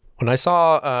 When I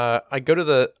saw, I go to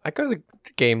the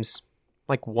games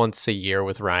like once a year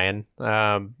with Ryan.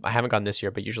 I haven't gone this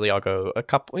year, but usually I'll go a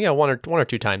couple, one or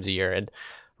two times a year. And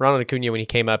Ronald Acuna, when he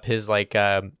came up, his like,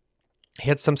 he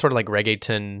had some sort of like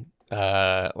reggaeton,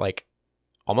 like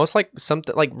almost like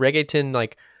something like reggaeton,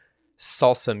 like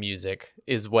salsa music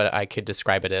is what I could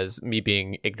describe it as, me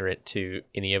being ignorant to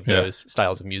any of those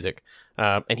styles of music.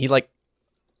 And he like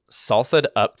salsa'd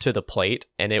up to the plate,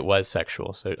 and it was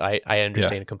sexual. So I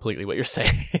understand completely what you're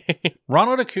saying.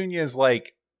 Ronald Acuna is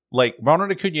like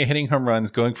Ronald Acuna hitting home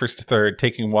runs, going first to third,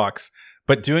 taking walks,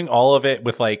 but doing all of it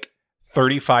with like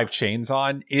 35 chains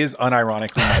on is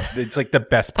unironically it's like the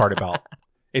best part about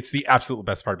it's the absolute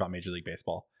best part about Major League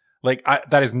Baseball. Like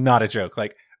that is not a joke.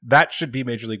 Like that should be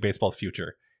Major League Baseball's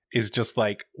future, is just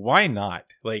like, why not?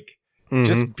 Like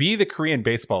just be the Korean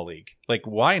Baseball League. Like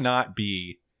why not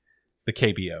be the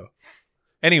KBO?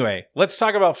 Anyway, let's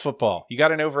talk about football. You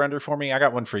got an over-under for me? I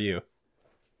got one for you.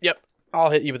 Yep.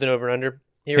 I'll hit you with an over-under.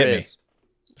 Here it is.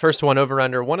 First one,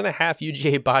 over-under 1.5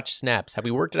 UGA botch snaps. Have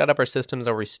we worked it out of our systems?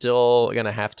 Are we still going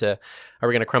to are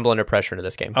we going to crumble under pressure into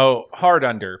this game? Oh, hard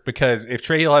under, because if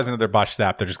Trey Hill has another botch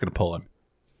snap, they're just going to pull him.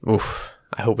 Oof.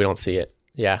 I hope we don't see it.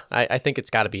 Yeah, I think it's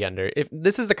got to be under. If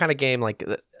this is the kind of game, like,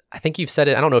 I think you've said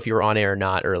it, I don't know if you were on air or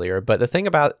not earlier, but the thing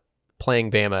about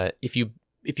playing Bama, if you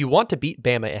want to beat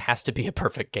Bama, it has to be a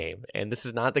perfect game. And this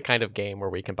is not the kind of game where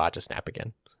we can botch a snap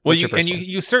again. Well,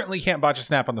 you certainly can't botch a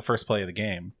snap on the first play of the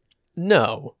game.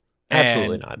 No,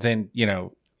 absolutely not. Then,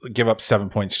 give up 7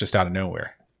 points just out of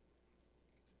nowhere.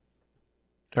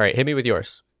 All right, hit me with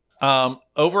yours.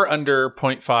 Over under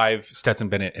 0.5 Stetson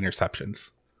Bennett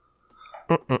interceptions.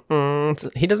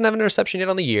 He doesn't have an interception yet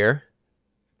on the year.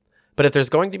 But if there's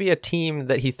going to be a team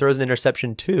that he throws an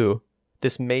interception to,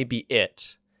 this may be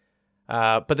it.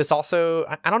 But this also,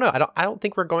 I don't know. I don't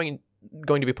think we're going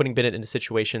to be putting Bennett into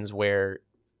situations where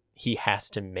he has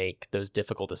to make those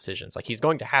difficult decisions. Like, he's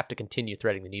going to have to continue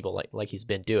threading the needle like he's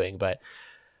been doing. But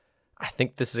I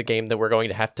think this is a game that we're going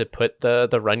to have to put the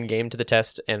run game to the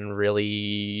test and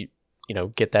really,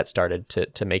 get that started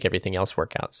to make everything else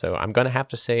work out. So I'm going to have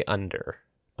to say under.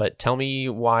 But tell me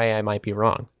why I might be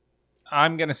wrong.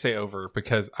 I'm going to say over,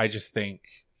 because I just think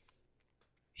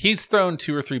he's thrown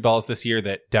 2 or 3 balls this year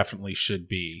that definitely should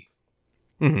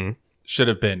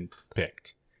have been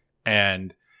picked.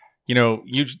 And,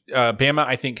 Bama,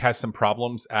 I think, has some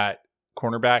problems at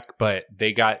cornerback, but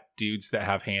they got dudes that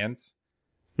have hands.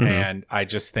 And I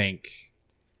just think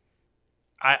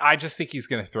he's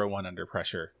going to throw one under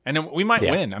pressure, and then we might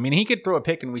win. I mean, he could throw a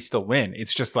pick and we still win.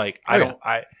 It's just like,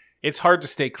 it's hard to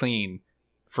stay clean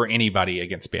for anybody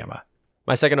against Bama.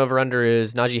 My second over-under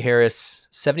is Najee Harris,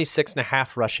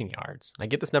 76.5 rushing yards. I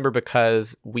get this number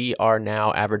because we are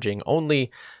now averaging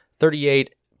only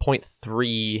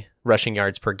 38.3 rushing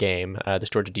yards per game, this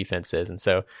Georgia defense is. And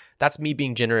so that's me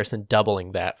being generous and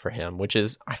doubling that for him, which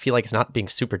is, I feel like it's not being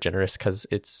super generous because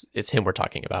it's him we're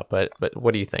talking about. But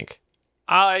what do you think?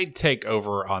 I'd take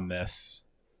over on this.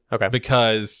 Okay.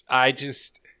 Because I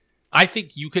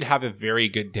think you could have a very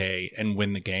good day and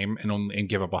win the game and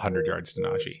give up 100 yards to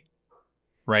Najee.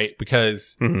 Right?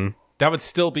 Because that would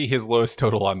still be his lowest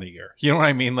total on the year. You know what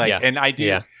I mean? Like, and I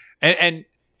do, and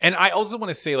I also want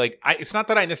to say, like, it's not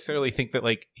that I necessarily think that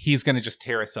like he's going to just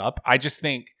tear us up. I just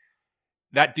think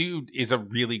that dude is a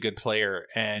really good player,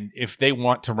 and if they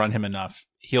want to run him enough,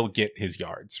 he'll get his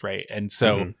yards, right? And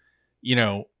so, you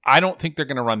know, I don't think they're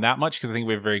going to run that much because I think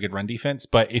we have a very good run defense.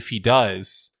 But if he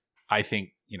does, I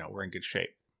think, you know, we're in good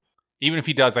shape. Even if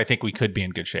he does, I think we could be in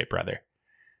good shape, rather.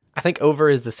 I think over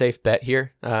is the safe bet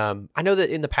here. I know that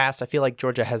in the past, I feel like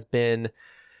Georgia has been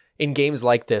in games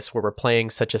like this where we're playing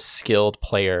such a skilled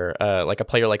player, like a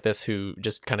player like this who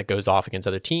just kind of goes off against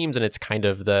other teams, and it's kind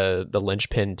of the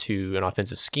linchpin to an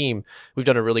offensive scheme. We've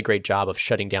done a really great job of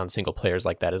shutting down single players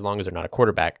like that, as long as they're not a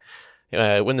quarterback.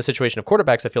 When the situation of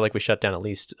quarterbacks, I feel like we shut down at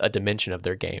least a dimension of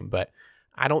their game, but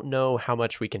I don't know how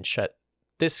much we can shut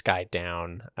this guy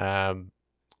down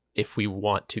if we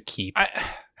want to keep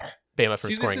Bama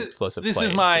from scoring explosive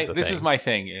plays. This is my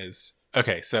thing is,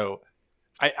 okay, so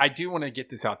I do want to get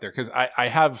this out there because I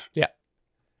have,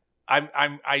 I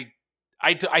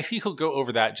think he'll go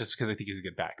over that just because I think he's a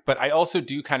good back, but I also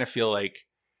do kind of feel like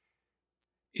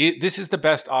this is the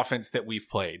best offense that we've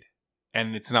played,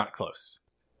 and it's not close.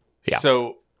 Yeah.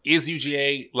 So is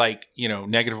UGA like, you know,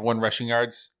 -1 rushing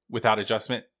yards without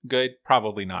adjustment good?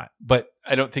 Probably not, but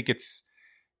I don't think it's.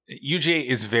 UGA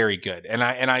is very good, and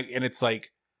it's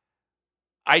like,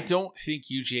 I don't think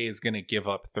UGA is going to give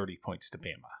up 30 points to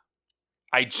Bama.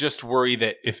 I just worry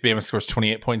that if Bama scores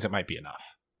 28 points, it might be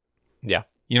enough. Yeah.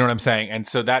 You know what I'm saying? And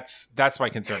so that's my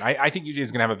concern. I think UGA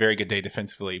is going to have a very good day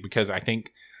defensively because I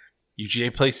think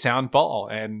UGA plays sound ball,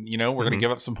 and, you know, we're going to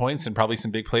give up some points and probably some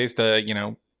big plays to, you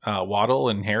know, Waddle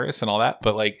and Harris and all that.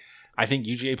 But like, I think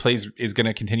UGA is going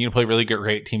to continue to play really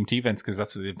great team defense because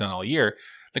that's what they've done all year.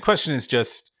 The question is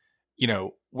just, you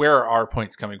know, where are our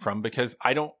points coming from? Because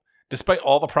despite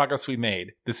all the progress we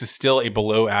made, this is still a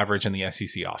below average in the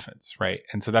SEC offense, right?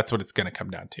 And so that's what it's going to come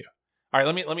down to. All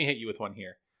right, let me hit you with one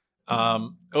here.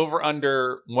 Over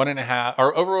under 1.5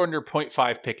 or over under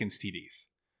 0.5 Pickens TDs.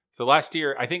 So last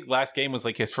year, I think last game was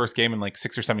like his first game in like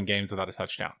 6 or 7 games without a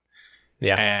touchdown.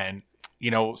 Yeah. And,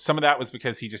 you know, some of that was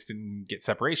because he just didn't get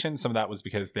separation. Some of that was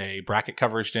because they bracket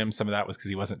coveraged him. Some of that was because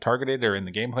he wasn't targeted or in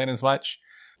the game plan as much.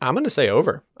 I'm going to say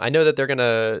over. I know that they're going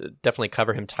to definitely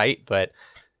cover him tight, but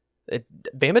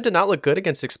Bama did not look good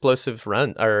against explosive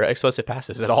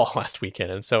passes at all last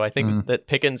weekend. And so I think that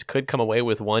Pickens could come away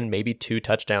with 1, maybe 2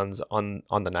 touchdowns on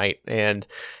the night. And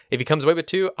if he comes away with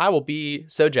 2, I will be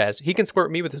so jazzed. He can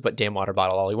squirt me with his damn water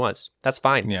bottle all he wants. That's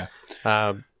fine. Yeah.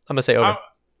 I'm going to say over.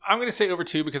 I'm going to say over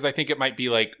too, because I think it might be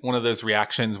like one of those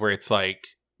reactions where it's like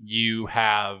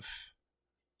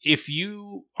if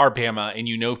you are Bama and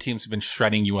you know teams have been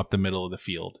shredding you up the middle of the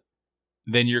field,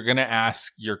 then you're going to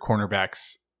ask your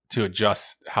cornerbacks to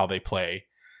adjust how they play.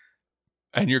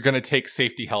 And you're going to take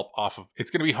safety help off of. It's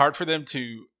going to be hard for them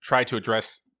to try to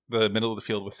address the middle of the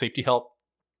field with safety help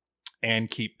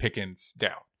and keep Pickens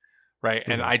down. Right.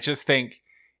 Mm-hmm. And I just think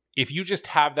if you just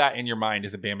have that in your mind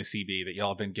as a Bama CB, that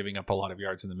y'all have been giving up a lot of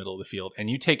yards in the middle of the field, and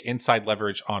you take inside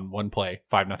leverage on one play,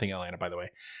 5-0 Atlanta, by the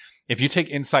way. If you take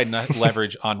inside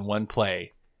leverage on one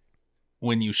play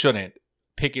when you shouldn't,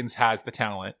 Pickens has the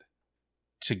talent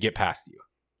to get past you.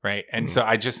 Right. And so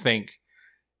I just think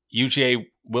UGA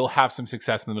will have some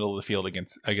success in the middle of the field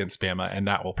against Bama, and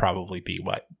that will probably be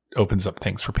what opens up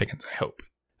things for Pickens, I hope.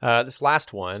 This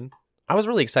last one, I was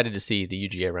really excited to see the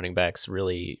UGA running backs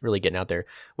really, really getting out there.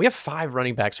 We have 5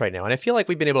 running backs right now, and I feel like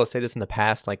we've been able to say this in the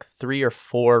past, like 3 or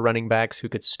 4 running backs who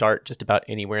could start just about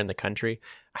anywhere in the country.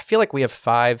 I feel like we have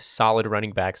 5 solid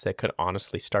running backs that could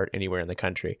honestly start anywhere in the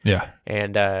country. Yeah.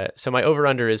 And so my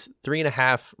over-under is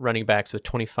 3.5 running backs with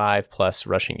 25+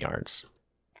 rushing yards.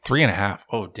 3.5.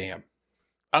 Oh, damn.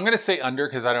 I'm going to say under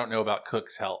because I don't know about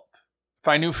Cook's health. If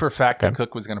I knew for a fact that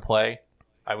Cook was going to play,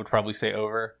 I would probably say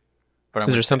over. But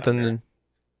is there something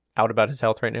out about his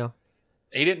health right now?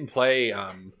 He didn't play.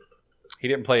 He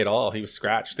didn't play at all. He was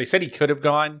scratched. They said he could have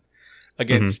gone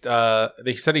against.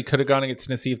 They said he could have gone against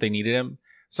Tennessee if they needed him.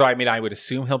 So I mean, I would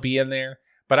assume he'll be in there.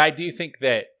 But I do think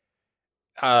that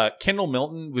Kendall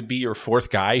Milton would be your 4th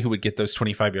guy who would get those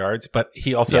 25 yards. But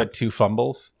he also had 2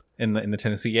 fumbles in the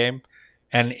Tennessee game,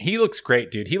 and he looks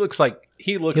great, dude. He looks like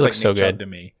Nick so Chubb good to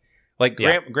me. Like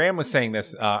Graham was saying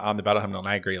this on the Battle Hymnal, and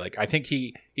I agree. Like I think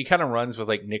he kind of runs with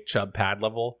like Nick Chubb pad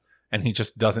level, and he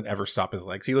just doesn't ever stop his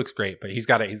legs. He looks great, but he's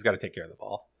got to take care of the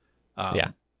ball.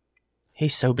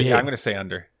 He's so big. Yeah, I'm going to say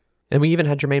under. And we even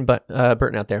had Jermaine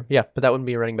Burton out there. Yeah, but that wouldn't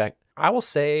be a running back. I want to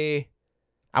say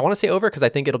over because I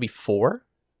think it'll be 4,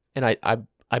 and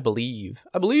I believe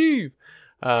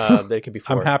that it could be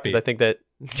 4. I'm happy because I think that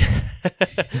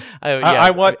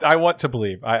I want to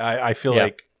believe. I feel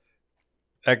like.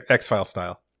 X-File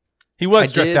style. He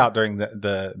was dressed did- out during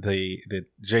the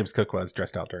James Cook was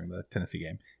dressed out during the Tennessee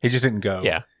game. He just didn't go.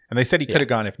 Yeah. And they said he Yeah. could have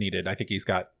gone if needed. I think he's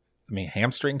got,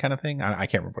 hamstring kind of thing. I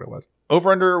can't remember what it was.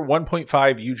 Over under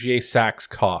 1.5 UGA sacks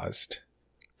caused.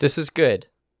 This is good.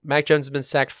 Mac Jones has been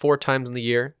sacked 4 times in the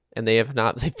year, and they have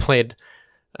not. They've played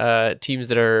teams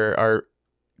that are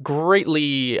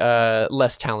greatly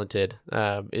less talented.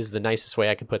 Is the nicest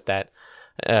way I can put that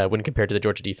when compared to the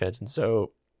Georgia defense. And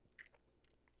so,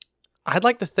 I'd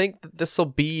like to think that this will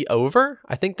be over.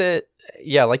 I think that,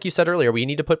 like you said earlier, we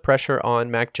need to put pressure on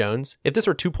Mac Jones. If this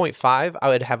were 2.5, I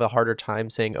would have a harder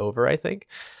time saying over, I think.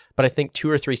 But I think 2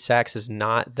 or 3 sacks is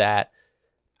not that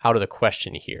out of the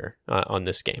question here on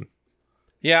this game.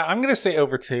 Yeah, I'm going to say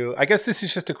over 2. I guess this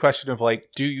is just a question of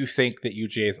do you think that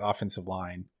UGA's offensive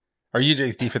line or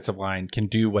UGA's defensive line can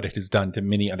do what it has done to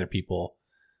many other people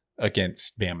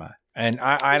against Bama? And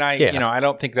I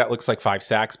don't think that looks like 5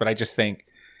 sacks, but I just think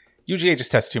UGA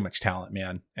just has too much talent,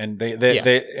 man. And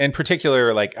they in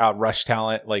particular, out rush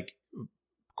talent,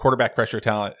 quarterback pressure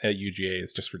talent at UGA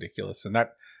is just ridiculous. And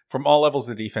that from all levels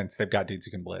of the defense, they've got dudes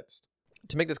who can blitz.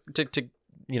 To make this to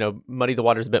muddy the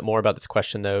waters a bit more about this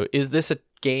question, though, is this a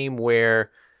game where,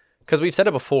 because we've said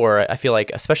it before, I feel like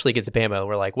especially against Bama,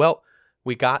 we're like, well,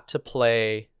 we got to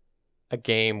play a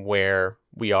game where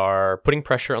we are putting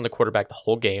pressure on the quarterback the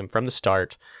whole game from the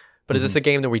start. But is this a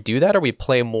game that we do that, or we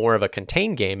play more of a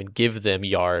contained game and give them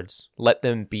yards, let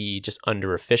them be just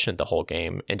under efficient the whole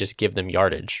game and just give them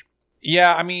yardage?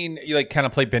 Yeah, you kind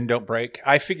of play bend, don't break.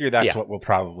 I figure that's what we'll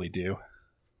probably do.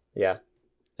 Yeah.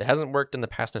 It hasn't worked in the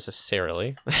past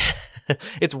necessarily.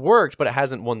 It's worked, but it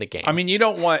hasn't won the game. You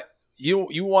don't want you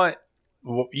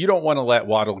don't want to let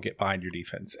Waddle get behind your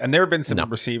defense. And there have been some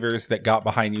receivers that got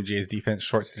behind UGA's defense,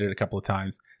 short-sided a couple of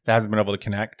times, that hasn't been able to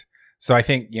connect. So I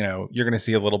think, you're going to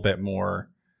see a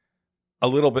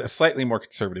slightly more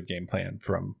conservative game plan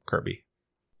from Kirby.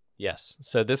 Yes.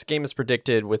 So this game is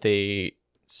predicted with a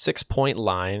 6-point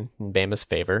line in Bama's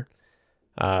favor,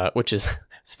 which is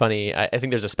it's funny. I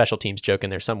think there's a special teams joke in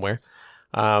there somewhere.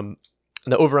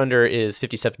 The over-under is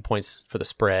 57 points for the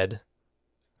spread.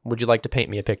 Would you like to paint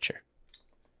me a picture?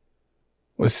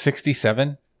 Was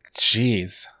 67?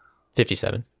 Jeez.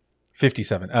 57.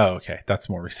 57. Oh, okay. That's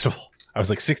more reasonable. I was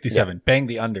like 67. Yeah. Bang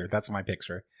the under. That's my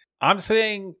picture. I'm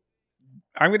going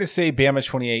to say Bama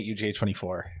 28, UGA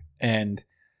 24. And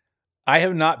I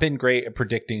have not been great at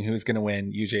predicting who's going to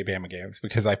win UGA Bama games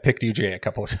because I picked UGA a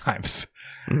couple of times.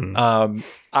 Mm-hmm.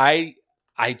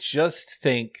 I just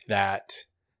think that,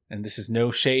 and this is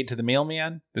no shade to the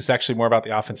mailman, this is actually more about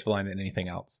the offensive line than anything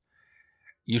else.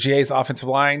 UGA's offensive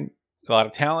line, a lot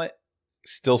of talent,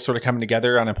 still sort of coming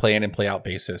together on a play in and play out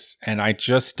basis. And I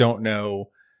just don't know.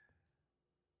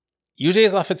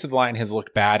 UGA's offensive line has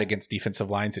looked bad against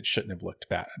defensive lines it shouldn't have looked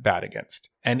bad against.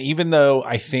 And even though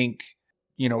I think,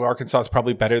 Arkansas is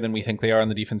probably better than we think they are on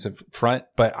the defensive front,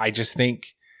 but I just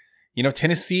think,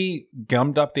 Tennessee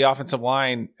gummed up the offensive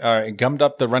line, gummed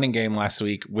up the running game last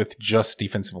week with just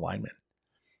defensive linemen.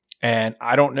 And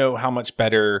I don't know how much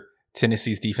better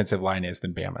Tennessee's defensive line is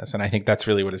than Bama's. And I think that's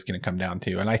really what it's going to come down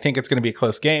to. And I think it's going to be a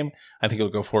close game. I think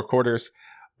it'll go 4 quarters,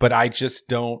 but I just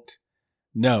don't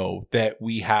know that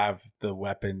we have the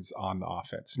weapons on the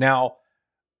offense. Now,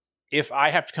 if I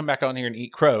have to come back on here and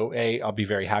eat crow, A, I'll be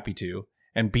very happy to.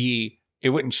 And B, it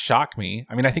wouldn't shock me.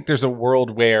 I think there's a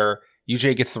world where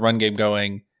UJ gets the run game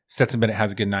going, Stetson Bennett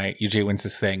has a good night, UJ wins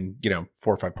this thing, 4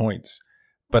 or 5 points.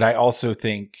 But I also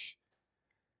think,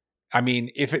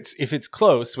 if it's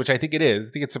close, which I think it is,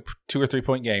 I think it's a 2 or 3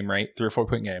 point game, right? 3 or 4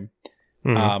 point game.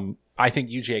 Mm-hmm. I think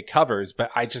UJ covers, but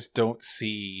I just don't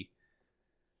see.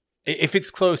 If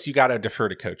it's close, you got to defer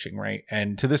to coaching, right?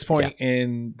 And to this point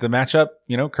in the matchup,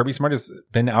 Kirby Smart has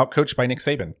been outcoached by Nick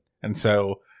Saban. And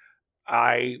so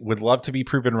I would love to be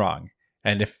proven wrong.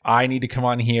 And if I need to come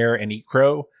on here and eat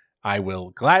crow, I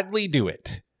will gladly do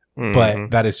it. Mm-hmm.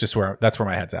 But that is just that's where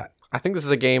my head's at. I think this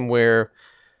is a game where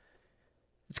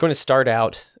it's going to start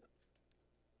out.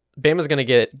 Bama's going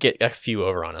to get a few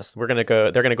over on us. They're going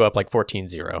to go up like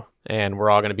 14-0, and we're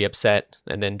all going to be upset.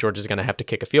 And then Georgia's going to have to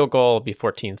kick a field goal, be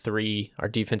 14-3. Our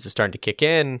defense is starting to kick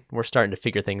in. We're starting to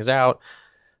figure things out.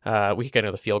 We could get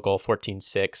another field goal,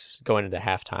 14-6, going into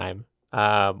halftime.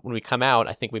 When we come out,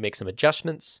 I think we make some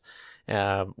adjustments.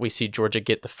 We see Georgia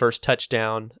get the first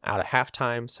touchdown out of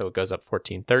halftime, so it goes up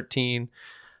 14-13.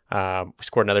 We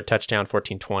scored another touchdown,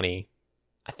 14-20.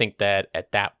 I think that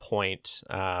at that point,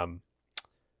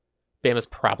 Bama's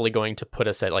probably going to put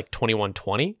us at like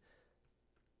 21-20,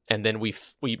 and then we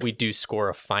do score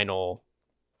a final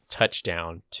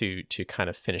touchdown to kind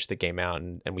of finish the game out,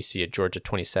 and we see a Georgia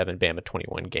 27, Bama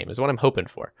 21 game is what I'm hoping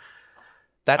for.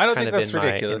 That's I don't kind think of that's in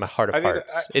ridiculous. my heart of I think-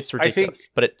 hearts. It's ridiculous,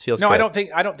 but it feels No, good.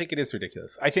 I don't think it is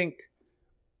ridiculous. I think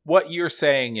what you're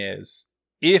saying is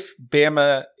if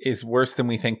Bama is worse than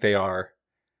we think they are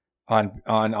on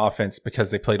offense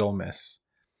because they played Ole Miss,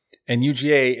 and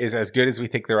UGA is as good as we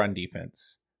think they're on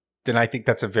defense, then I think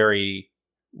that's a very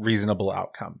reasonable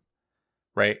outcome,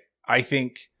 right? I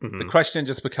think the question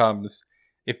just becomes,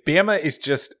 if Bama is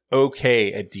just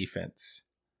okay at defense,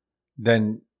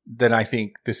 then I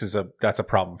think that's a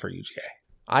problem for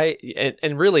UGA.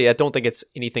 And really, I don't think it's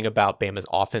anything about Bama's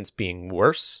offense being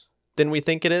worse than we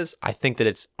think it is. I think that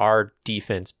it's our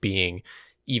defense being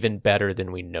even better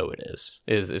than we know it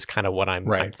is kind of what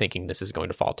I'm thinking this is going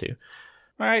to fall to.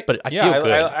 All right. But I feel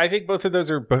good. I think both of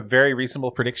those are very reasonable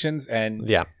predictions. And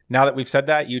now that we've said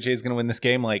that, UJ is going to win this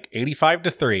game like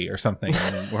 85-3 or something.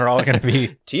 And we're all going to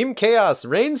be Team Chaos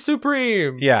reigns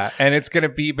supreme. Yeah. And it's going to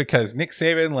be because Nick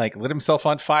Saban like lit himself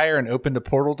on fire and opened a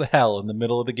portal to hell in the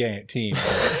middle of the team.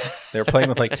 They're playing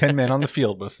with like 10 men on the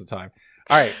field most of the time.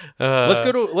 All right.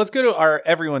 Let's go to our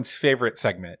everyone's favorite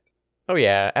segment. Oh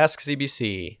yeah. Ask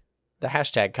CBC. The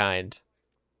hashtag kind.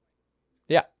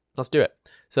 Yeah. Let's do it.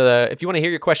 So if you want to hear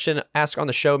your question asked on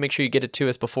the show, make sure you get it to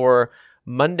us before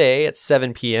Monday at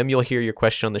 7 p.m. You'll hear your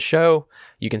question on the show.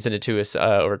 You can send it to us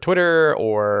over Twitter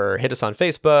or hit us on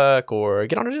Facebook or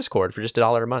get on our Discord for just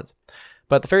 $1 a month.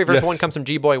 But the very first one comes from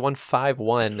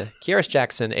GBoy151. Kearis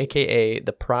Jackson, a.k.a.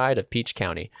 the pride of Peach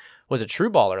County, was a true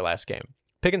baller last game.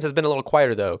 Pickens has been a little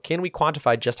quieter, though. Can we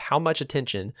quantify just how much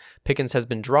attention Pickens has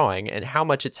been drawing and how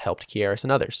much it's helped Kearis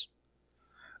and others?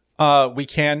 We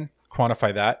can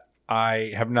quantify that.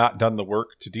 I have not done the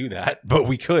work to do that, but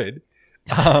we could.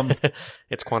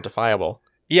 It's quantifiable.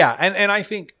 Yeah, and I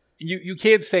think you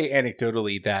can say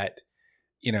anecdotally that,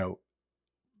 you know,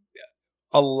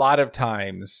 a lot of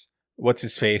times what's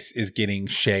his face is getting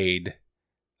shade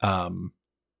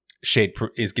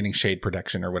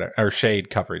protection or whatever, or shade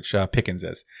coverage. Pickens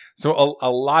is. So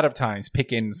a lot of times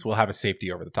Pickens will have a safety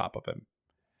over the top of him.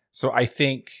 So I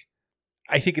think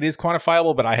it is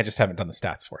quantifiable, but I just haven't done the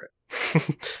stats for it.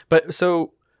 But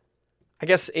so I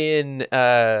guess in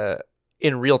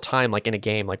real time, like in a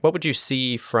game, like what would you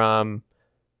see from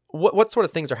what sort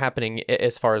of things are happening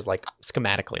as far as like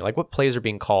schematically, like what plays are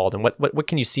being called and what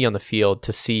can you see on the field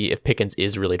to see if Pickens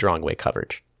is really drawing away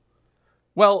coverage?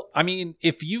 Well, I mean,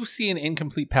 if you see an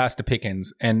incomplete pass to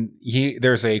Pickens and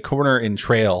there's a corner in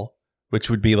trail, which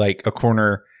would be like a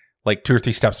corner like 2 or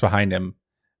 3 steps behind him,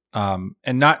 and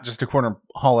not just a corner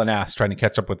hauling ass trying to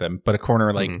catch up with him, but a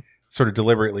corner like sort of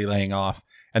deliberately laying off,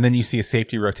 and then you see a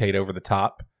safety rotate over the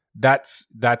top. That's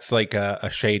like a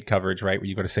shade coverage, right? Where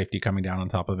you got a safety coming down on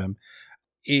top of him.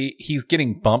 He's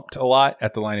getting bumped a lot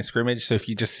at the line of scrimmage. So if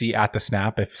you just see at the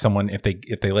snap, if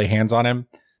they lay hands on him,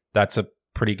 that's a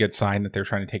pretty good sign that they're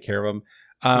trying to take care of him.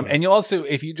 And you'll also,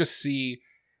 if you just see,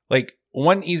 like,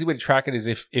 one easy way to track it is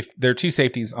if there are 2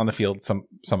 safeties on the field some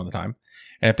of the time.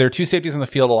 And if there are 2 safeties on the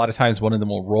field, a lot of times one of them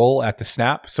will roll at the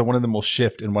snap. So one of them will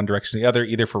shift in one direction or the other,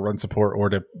 either for run support or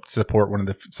to support one of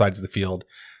the sides of the field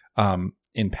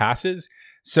in passes.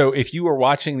 So if you are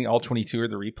watching the All-22 or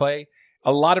the replay,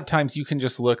 a lot of times you can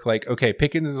just look like, okay,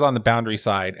 Pickens is on the boundary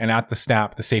side, and at the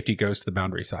snap, the safety goes to the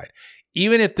boundary side.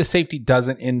 Even if the safety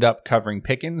doesn't end up covering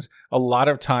Pickens, a lot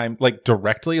of time, like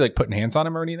directly, like putting hands on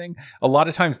him or anything, a lot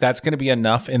of times that's going to be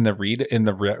enough in the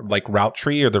route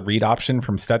tree or the read option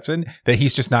from Stetson that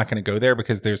he's just not going to go there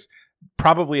because there's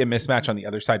probably a mismatch on the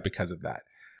other side because of that.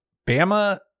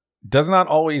 Bama does not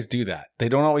always do that. They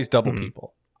don't always double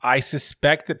people. I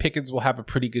suspect that Pickens will have a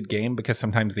pretty good game because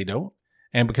sometimes they don't,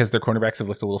 and because their cornerbacks have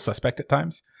looked a little suspect at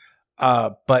times.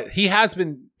 But he has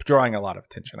been drawing a lot of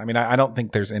attention. I mean, I don't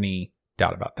think there's any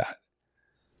doubt about that.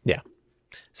 Yeah.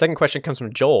 Second question comes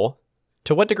from Joel.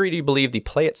 To what degree do you believe the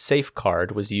play it safe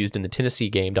card was used in the Tennessee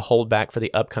game to hold back for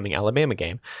the upcoming Alabama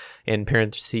game? In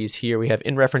parentheses here, we have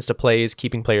in reference to plays,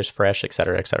 keeping players fresh, et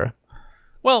cetera, et cetera.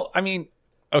 Well, I mean,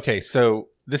 okay, so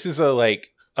this is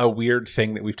a weird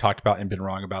thing that we've talked about and been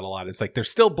wrong about a lot. It's like there's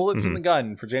still bullets in the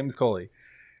gun for James Coley.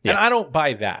 Yeah. And I don't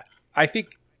buy that. I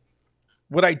think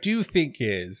what I do think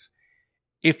is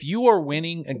if you are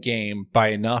winning a game by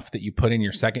enough that you put in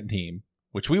your second team,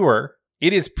 which we were,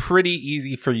 it is pretty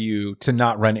easy for you to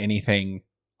not run anything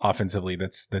offensively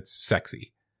that's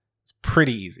sexy. It's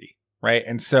pretty easy, right?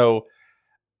 And so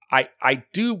I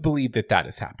do believe that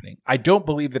is happening. I don't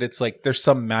believe that it's like there's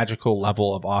some magical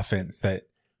level of offense that,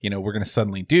 you know, we're going to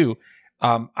suddenly do.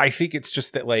 I think it's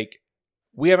just that, like,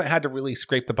 we haven't had to really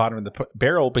scrape the bottom of the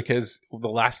barrel because the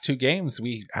last 2 games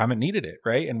we haven't needed it,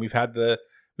 right? And we've had the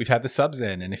subs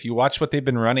in, and if you watch what they've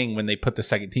been running when they put the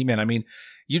second team in, I mean,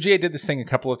 UGA did this thing a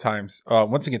couple of times.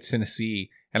 Once against Tennessee,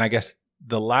 and I guess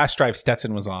the last drive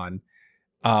Stetson was on,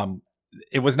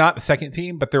 it was not the second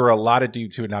team, but there were a lot of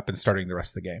dudes who had not been starting the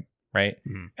rest of the game, right?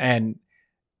 And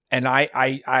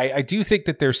I do think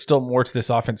that there's still more to this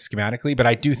offense schematically, but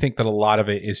I do think that a lot of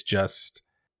it is just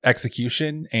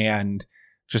execution and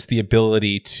just the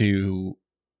ability to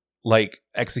like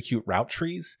execute route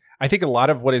trees. I think a lot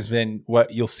of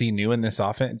what you'll see new in this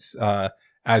offense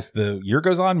as the year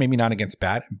goes on, maybe not against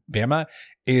Bama,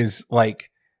 is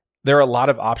like there are a lot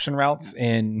of option routes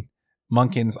in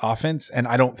Monken's offense, and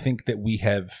I don't think that we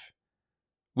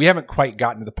haven't quite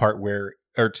gotten to the part where,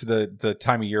 or to the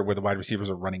time of year where the wide receivers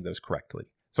are running those correctly.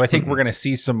 So I think we're going to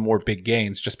see some more big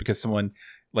gains just because someone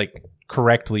like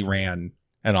correctly ran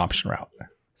an option route.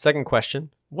 Second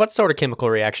question. What sort of chemical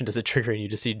reaction does it trigger in you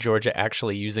to see Georgia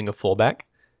actually using a fullback?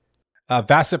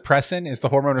 Vasopressin is the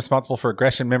hormone responsible for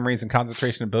aggression, memories, and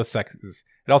concentration in both sexes.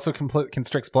 It also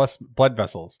constricts blood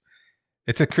vessels.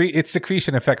 Its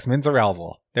secretion affects men's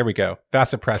arousal. There we go.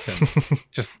 Vasopressin.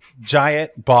 Just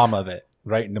giant bomb of it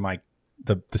right into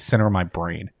the center of my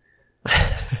brain.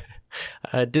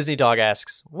 Disney Dog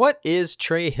asks, what is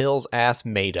Trey Hill's ass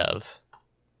made of?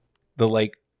 The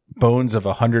like bones of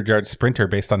a 100-yard sprinter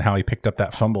based on how he picked up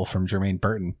that fumble from Jermaine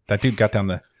Burton. That dude got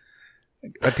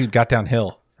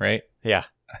downhill, right? Yeah.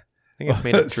 I think it's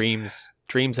made of dreams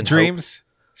and hope.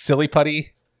 Silly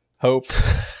putty, hope,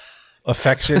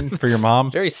 affection for your mom.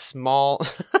 Very small.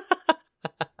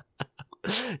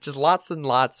 Just lots and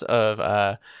lots of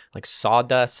like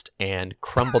sawdust and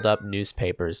crumbled up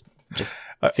newspapers. Just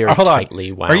very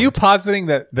tightly wound. Are you positing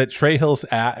that Trey Hill's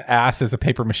ass is a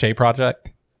paper mache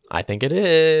project? I think it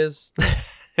is.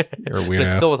 You're a weirdo.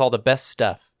 It's filled with all the best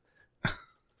stuff.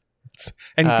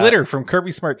 And glitter from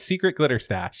Kirby Smart's secret glitter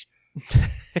stash.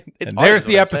 And there's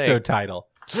the episode title.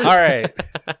 All right.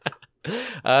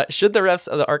 Should the refs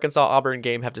of the Arkansas-Auburn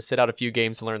game have to sit out a few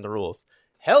games to learn the rules?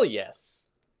 Hell yes.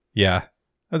 Yeah.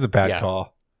 That was a bad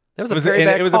call. It was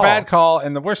a bad call.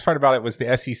 And the worst part about it was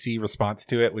the SEC response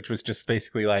to it, which was just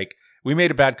basically like, we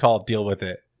made a bad call, deal with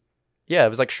it. Yeah, it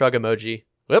was like shrug emoji.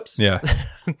 Whoops. Yeah.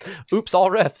 Oops, all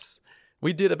refs.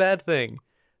 We did a bad thing.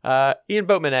 Ian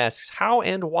Boatman asks, how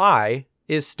and why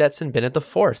is Stetson Bennett the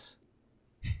fourth?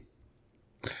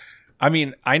 I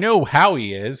mean, I know how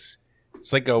he is.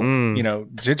 It's like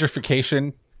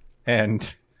gentrification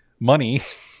and money.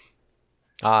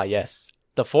 Ah, yes.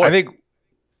 The fourth. I think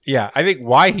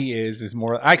why he is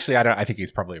more. Actually, I think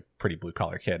he's probably a pretty blue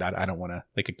collar kid. I don't want to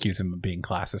like accuse him of being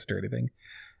classist or anything.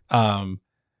 How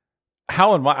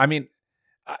and why? I mean,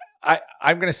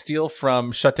 I'm going to steal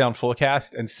from Shutdown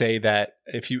Fullcast and say that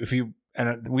if you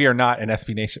and we are not an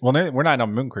SB Nation. Well, we're not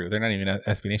on Moon Crew. They're not even an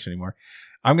SB Nation anymore.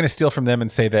 I'm going to steal from them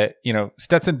and say that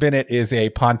Stetson Bennett is a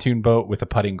pontoon boat with a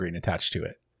putting green attached to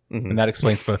it, and that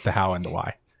explains both the how and the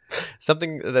why.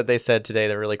 Something that they said today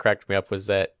that really cracked me up was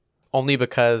that only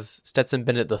because Stetson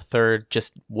Bennett III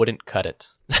just wouldn't cut it.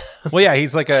 Well, yeah,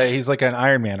 he's like an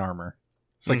Iron Man armor.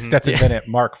 It's like Stetson Bennett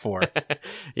Mark IV.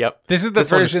 Yep. This is the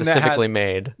version specifically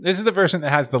made. This is the version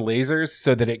that has the lasers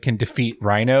so that it can defeat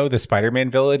Rhino, the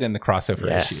Spider-Man villain, in the crossover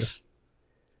issue.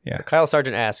 Yeah. Kyle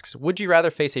Sargent asks, would you rather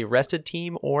face a rested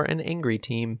team or an angry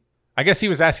team? I guess he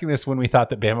was asking this when we thought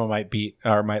that Bama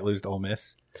might lose to Ole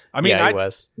Miss. I mean, he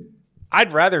was.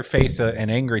 I'd rather face an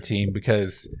angry team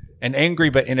because an angry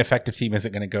but ineffective team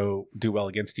isn't going to go do well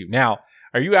against you. Now,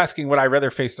 are you asking would I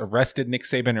rather face a rested Nick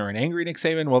Saban or an angry Nick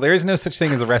Saban? Well, there is no such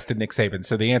thing as a rested Nick Saban,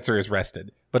 so the answer is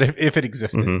rested. But if it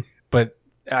existed, but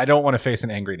I don't want to face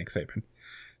an angry Nick Saban.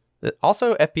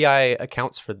 Also, FBI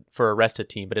accounts for a rested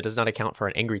team, but it does not account for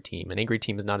an angry team. An angry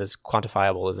team is not as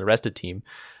quantifiable as a rested team.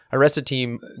 A rested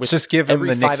team, with just give every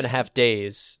them 5.5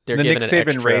 days, they're the given Nick an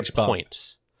Saban extra rage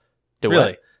point.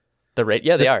 Really? The rate?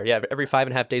 Yeah, they are. Yeah, every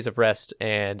 5.5 days of rest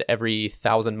and every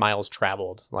 1,000 miles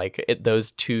traveled. Like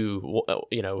those two,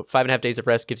 5.5 days of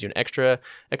rest gives you an extra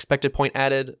expected point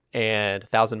added, and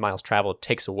 1,000 miles traveled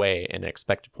takes away an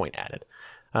expected point added.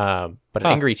 But an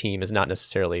angry team is not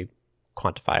necessarily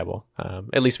quantifiable.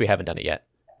 At least we haven't done it yet.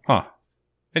 Huh.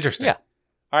 Interesting. Yeah.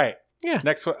 All right. Yeah.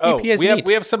 Next one.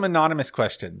 We have some anonymous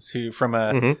questions from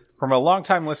a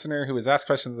longtime listener who has asked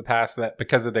questions in the past that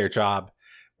because of their job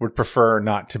would prefer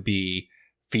not to be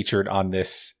featured on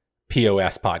this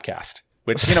POS podcast,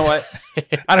 which, you know what?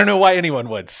 I don't know why anyone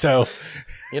would. So,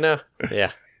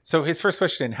 yeah. So his first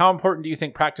question, how important do you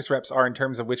think practice reps are in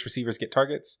terms of which receivers get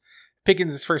targets?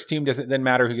 Pickens' first team, does it then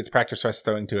matter who gets practice reps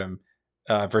throwing to him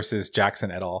versus Jackson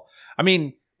at all? I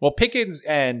mean, well, Pickens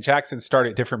and Jackson start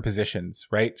at different positions,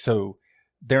 right? So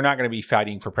they're not going to be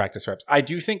fighting for practice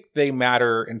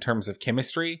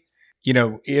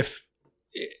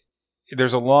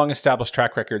there's a long established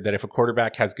track record that if a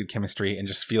quarterback has good chemistry and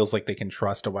just feels like they can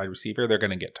trust a wide receiver, they're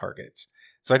going to get targets.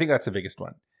 So I think that's the biggest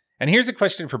one. And here's a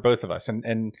question for both of us.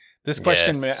 And this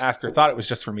question, asker thought it was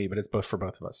just for me, but it's both for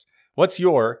both of us. What's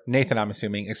your, Nathan, I'm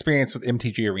assuming, experience with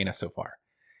MTG Arena so far?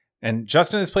 And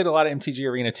Justin has played a lot of MTG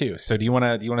Arena too. So do you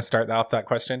want to start off that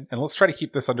question? And let's try to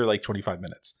keep this under like 25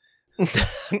 minutes.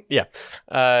 Yeah.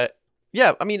 I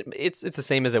mean, it's the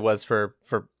same as it was for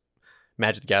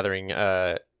Magic the Gathering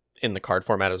in the card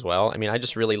format as well. I mean, I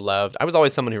was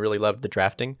always someone who really loved the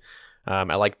drafting.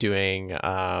 I like doing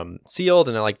sealed,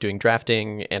 and I like doing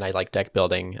drafting, and I like deck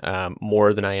building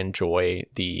more than I enjoy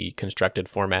the constructed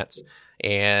formats.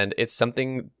 And it's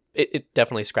something, it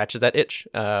definitely scratches that itch.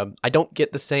 I don't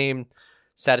get the same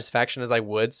satisfaction as I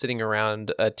would sitting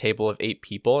around a table of 8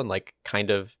 people and like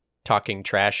kind of talking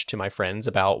trash to my friends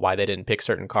about why they didn't pick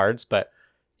certain cards, but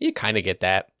you kind of get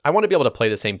that. I want to be able to play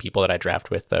the same people that I draft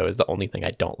with, though, is the only thing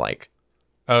I don't like.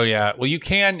 Oh, yeah. Well, you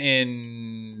can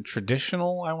in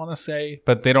traditional, I want to say,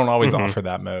 but they don't always offer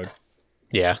that mode.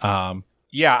 Yeah.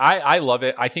 I love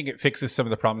it. I think it fixes some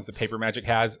of the problems that Paper Magic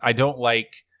has. I don't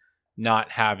like not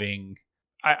having...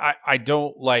 I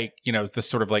don't like, the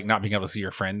sort of like not being able to see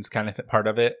your friends kind of part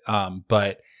of it.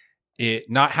 But it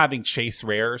not having chase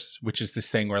rares, which is this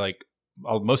thing where like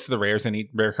most of the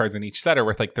rare cards in each set are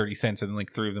worth like 30 cents and then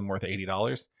like 3 of them worth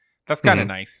 $80. That's kind of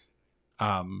nice.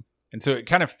 And so it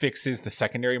kind of fixes the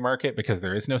secondary market because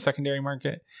there is no secondary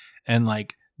market. And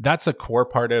like, that's a core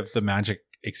part of the Magic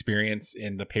experience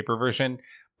in the paper version.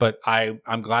 But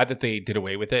I'm glad that they did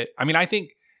away with it. I mean, I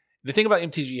think the thing about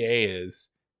MTGA is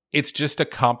it's just a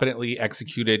competently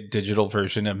executed digital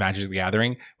version of Magic the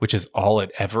Gathering, which is all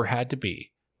it ever had to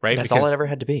be, right? That's all it ever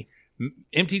had to be.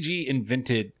 MTG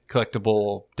invented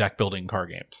collectible deck building card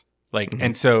games.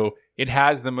 And so it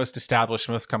has the most established,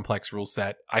 most complex rule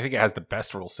set. I think it has the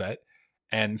best rule set.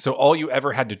 And so all you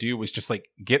ever had to do was just like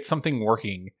get something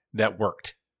working that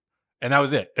worked. And that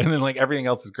was it. And then like everything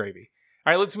else is gravy.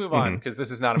 All right, let's move on because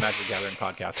this is not a Magic the Gathering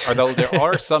podcast. Although there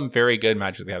are some very good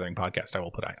Magic the Gathering podcasts I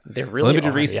will put on. There really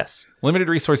are, yes. Limited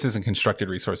resources and constructed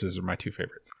resources are my 2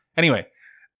 favorites. Anyway.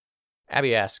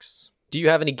 Abby asks, do you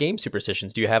have any game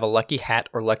superstitions? Do you have a lucky hat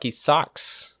or lucky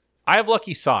socks? I have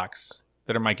lucky socks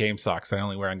that are my game socks that I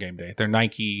only wear on game day. They're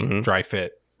Nike Dry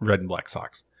Fit red and black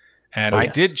socks. And I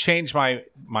did change my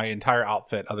entire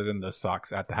outfit other than those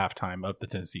socks at the halftime of the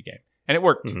Tennessee game. And it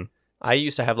worked. I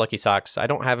used to have lucky socks. I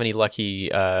don't have any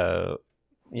lucky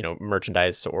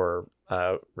merchandise or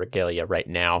regalia right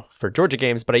now for Georgia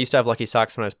games, but I used to have lucky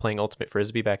socks when I was playing Ultimate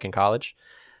Frisbee back in college.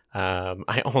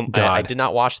 I did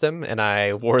not wash them, and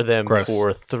I wore them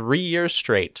for 3 years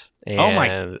straight. And oh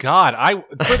my God.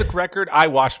 For the record, I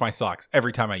wash my socks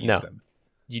every time I use them.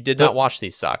 You did not wash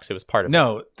these socks. It was part of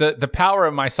it. The power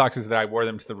of my socks is that I wore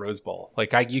them to the Rose Bowl.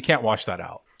 You can't wash that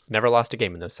out. Never lost a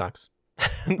game in those socks.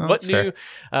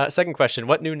 Second question,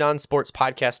 what new non-sports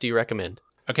podcast do you recommend?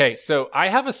 Okay, so I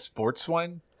have a sports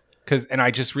one and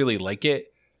I just really like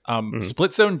it.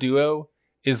 Split Zone Duo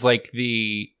is like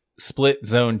the Split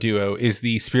Zone Duo is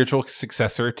the spiritual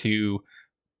successor to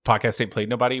Podcast Ain't Played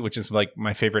Nobody, which is like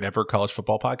my favorite ever college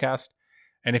football podcast.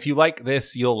 And if you like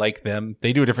this, you'll like them.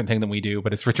 They do a different thing than we do,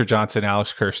 but it's Richard Johnson,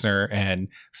 Alex Kirshner, and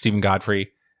Stephen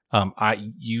Godfrey.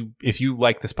 If you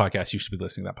like this podcast, you should be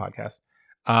listening to that podcast.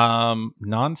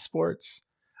 Non-sports,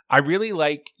 I really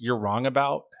like You're Wrong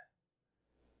About.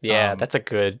 Yeah, that's a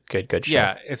good show.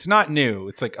 Yeah, it's not new.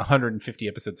 It's like 150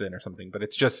 episodes in or something, but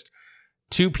it's just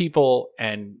 2 people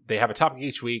and they have a topic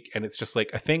each week, and it's just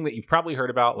like a thing that you've probably heard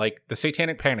about, like the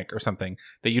Satanic Panic or something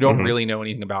that you don't really know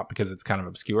anything about because it's kind of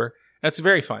obscure. That's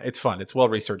very fun. It's fun. It's well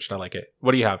researched. I like it.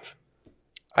 What do you have?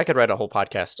 I could write a whole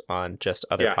podcast on just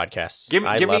other podcasts. Give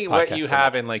me what you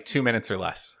have in like 2 minutes or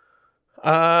less.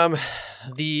 I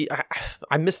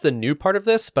missed the new part of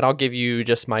this, but I'll give you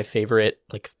just my favorite,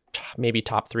 like maybe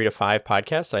top 3 to 5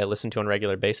 podcasts I listen to on a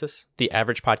regular basis. The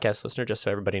average podcast listener, just so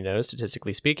everybody knows,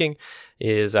 statistically speaking,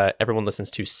 is everyone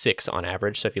listens to 6 on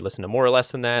average. So if you listen to more or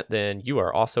less than that, then you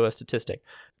are also a statistic.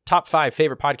 Top 5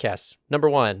 favorite podcasts. Number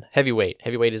 1, Heavyweight.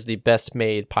 Heavyweight is the best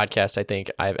made podcast I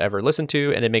think I've ever listened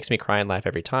to, and it makes me cry and laugh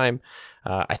every time.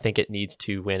 I think it needs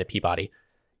to win a Peabody.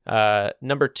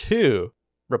 Number 2,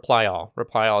 Reply All.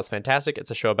 Reply All is fantastic. It's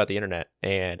a show about the internet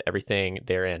and everything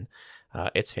therein.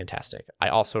 It's fantastic. I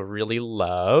also really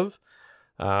love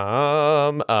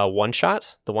One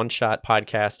Shot. The One Shot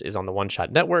podcast is on the One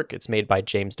Shot Network. It's made by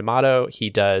James D'Amato. He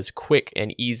does quick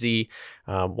and easy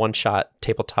one shot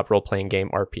tabletop role-playing game,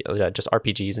 just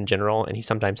RPGs in general, and he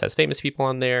sometimes has famous people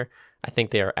on there. I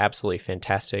think they are absolutely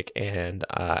fantastic, and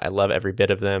I love every bit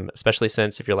of them, especially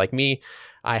since, if you're like me,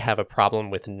 I have a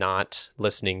problem with not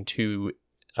listening to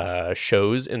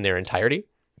shows in their entirety.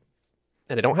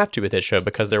 And I don't have to with his show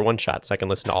because they're one shots. I can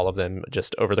listen to all of them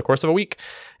just over the course of a week.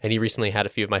 And he recently had a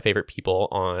few of my favorite people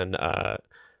on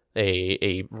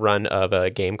a run of a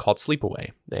game called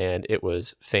Sleepaway. And it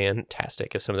was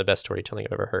fantastic. It's some of the best storytelling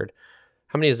I've ever heard.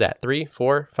 How many is that? 3,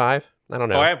 4, 5? I don't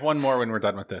know. Oh, I have one more when we're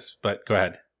done with this, but go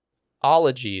ahead.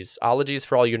 Ologies. Ologies,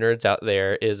 for all you nerds out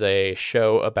there, is a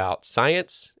show about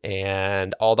science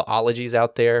and all the ologies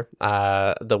out there.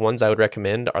 The ones I would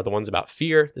recommend are the ones about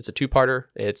fear. It's a 2-parter.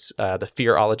 It's the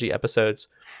Fearology episodes.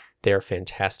 They're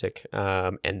fantastic.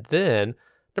 And then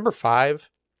number 5,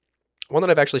 one that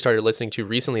I've actually started listening to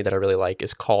recently that I really like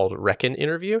is called Reckon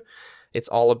Interview. It's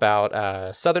all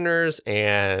about Southerners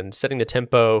and setting the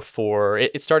tempo for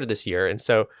it started this year. And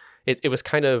so it was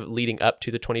kind of leading up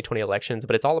to the 2020 elections,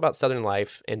 but it's all about Southern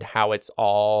life and how it's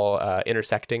all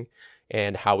intersecting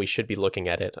and how we should be looking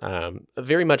at it.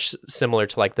 Very much similar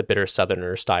to like the bitter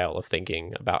Southerner style of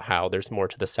thinking about how there's more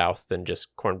to the South than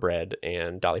just cornbread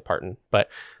and Dolly Parton. But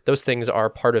those things are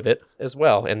part of it as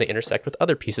well, and they intersect with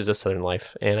other pieces of Southern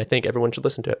life, and I think everyone should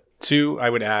listen to it. 2,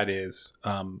 I would add is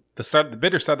the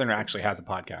Bitter Southerner actually has a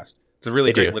podcast. It's a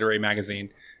really great literary magazine,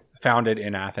 founded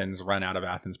in Athens, run out of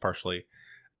Athens partially.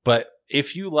 But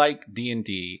if you like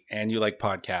D&D and you like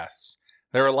podcasts,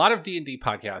 there are a lot of D&D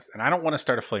podcasts, and I don't want to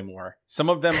start a flame war.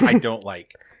 Some of them I don't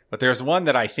like, but there's one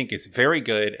that I think is very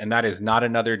good, and that is Not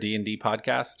Another D&D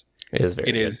Podcast. It is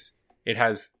very good. It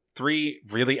has 3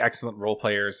 really excellent role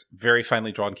players, very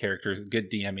finely drawn characters, good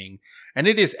DMing, and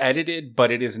it is edited, but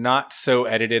it is not so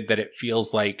edited that it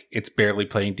feels like it's barely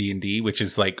playing D&D, which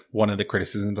is like one of the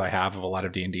criticisms I have of a lot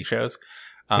of D&D shows.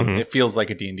 It feels like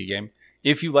a D&D game.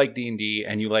 If you like D&D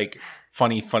and you like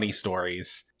funny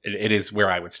Stories, it is where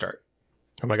I would start.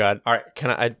 Oh my God. All right. Can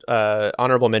I,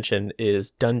 honorable mention is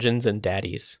Dungeons and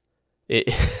Daddies.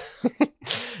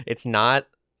 It's not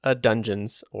a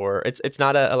Dungeons or it's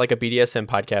not like a BDSM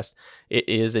podcast. It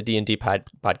is a D&D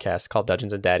podcast called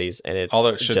Dungeons and Daddies. And it's although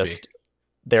it should just,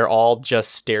 they're all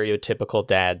just stereotypical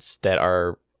dads that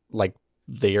are like,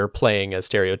 they are playing a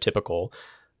stereotypical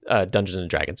Dungeons and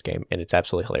Dragons game. And it's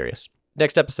absolutely hilarious.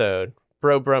 Next episode.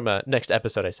 Next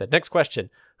episode, I said. Next question.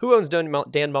 Who owns Dan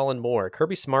Mullen more,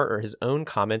 Kirby Smart or his own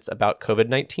comments about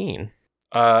COVID-19?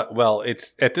 Well,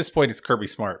 it's at this point, it's Kirby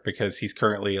Smart because he's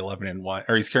currently 11-1,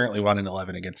 or he's currently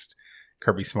 1-11 against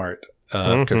Kirby Smart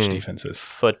coach defenses.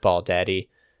 Football daddy.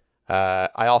 I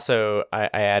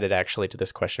added actually to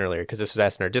this question earlier because this was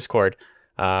asked in our Discord.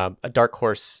 A dark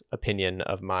horse opinion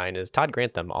of mine is Todd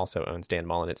Grantham also owns Dan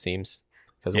Mullen, it seems.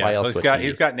 Because why else would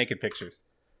he's got naked pictures.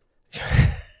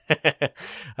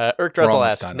 Irk Dressel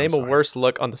asks, name a worse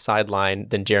look on the sideline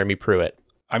than Jeremy Pruitt.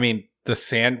 I mean, the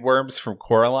sandworms from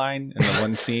Coraline in the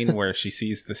one scene where she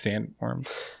sees the sandworms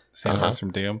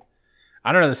from Doom.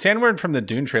 I don't know. The sandworm from the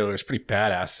Dune trailer is pretty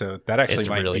badass, so that actually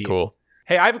might be really cool.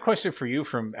 Hey, I have a question for you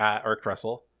from Irk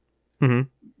Dressel.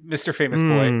 Mm-hmm. Mr. Famous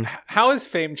Boy. How has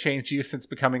fame changed you since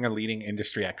becoming a leading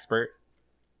industry expert?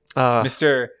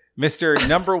 Mr.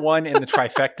 number one in the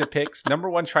trifecta picks, number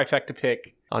one trifecta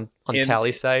pick on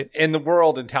Tally site in the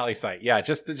world in Tally site. Yeah,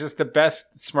 just the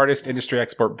best, smartest industry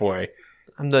expert boy.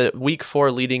 I'm the week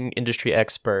 4 leading industry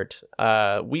expert.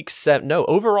 Week 7, no,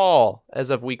 overall as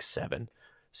of week 7,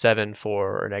 7,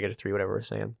 4 or -3, whatever we're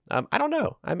saying. I don't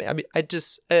know. I mean,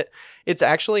 it's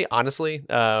actually honestly,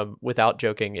 without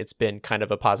joking, it's been kind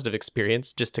of a positive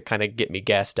experience just to kind of get me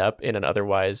gassed up in an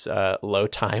otherwise low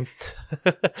time,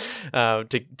 to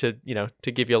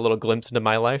give you a little glimpse into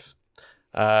my life.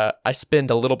 I spend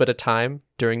a little bit of time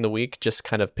during the week just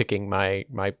kind of picking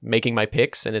making my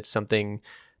picks, and it's something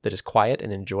that is quiet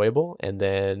and enjoyable, and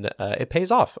then it pays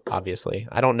off. Obviously,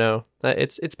 I don't know.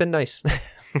 It's been nice.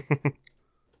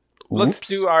 Let's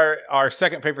do our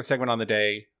second favorite segment on the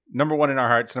day. Number 1 in our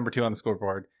hearts, number 2 on the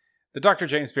scoreboard. The Dr.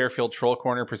 James Bearfield Troll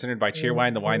Corner, presented by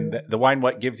Cheerwine, the wine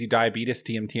what gives you diabetes.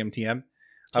 TM.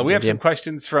 We have some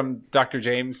questions from Dr.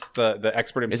 James, the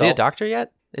expert himself. Is he a doctor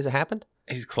yet? Has it happened?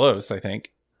 He's close, I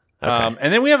think. Okay.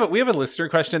 And then we have a listener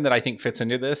question that I think fits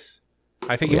into this.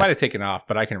 I think he might have taken off,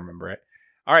 but I can remember it.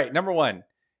 All right, number 1.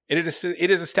 It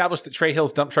is established that Trey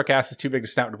Hill's dump truck ass is too big to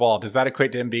snout the ball. Does that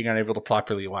equate to him being unable to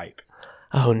properly wipe?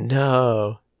 Oh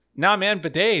no! Nah, man,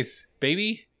 bidets,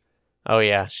 baby. Oh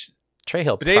yeah, Trey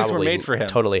Hill. Bidets were made for him.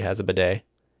 Totally has a bidet.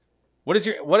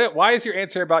 Why is your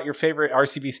answer about your favorite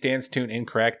RCB Stans tune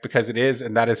incorrect? Because it is,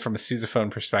 and that is from a sousaphone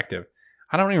perspective.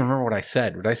 I don't even remember what I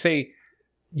said. Would I say?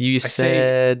 You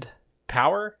said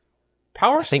power.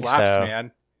 Power slaps,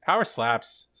 man. Power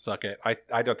slaps. Suck it.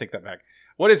 I don't take that back.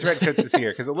 What is Redcoats this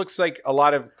year? Because it looks like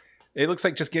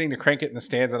just getting to crank it in the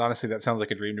stands, and honestly, that sounds like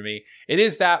a dream to me. It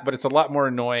is that, but it's a lot more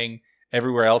annoying,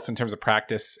 everywhere else in terms of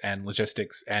practice and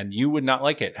logistics, and you would not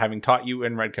like it, having taught you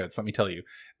in Redcoats, let me tell you.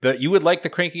 That you would like the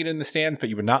cranking it in the stands, but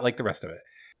you would not like the rest of it.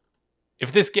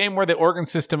 If this game were the organ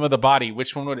system of the body,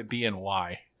 which one would it be and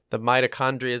why? The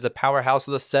mitochondria is the powerhouse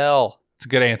of the cell. It's a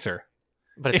good answer.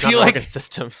 But it's not an organ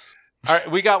system. All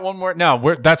right, we got one more.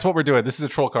 No, that's what we're doing. This is a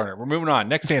troll corner. We're moving on.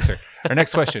 Next answer. Our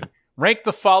next question. Rank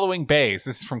the following bays.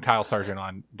 This is from Kyle Sargent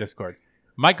on Discord.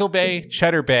 Michael Bay,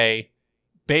 Cheddar Bay,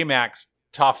 Baymax,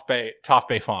 Toph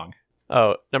Bay Fong.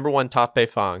 Oh, number 1, Toph Bay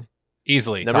Fong.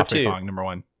 Easily. Number Toph 2, Bay Fong, number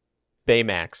 1.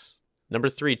 Baymax. Number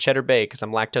 3, Cheddar Bay, because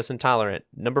I'm lactose intolerant.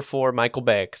 Number 4, Michael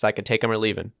Bay, because I can take him or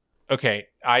leave him. Okay,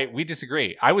 we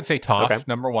disagree. I would say Toph,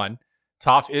 number 1.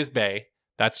 Toph is Bay.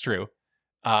 That's true.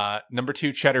 Number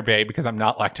 2, Cheddar Bay, because I'm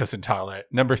not lactose intolerant.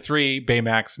 Number 3,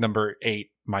 Baymax. Number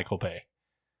 8, Michael Bay.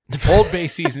 Old Bay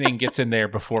seasoning gets in there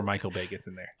before Michael Bay gets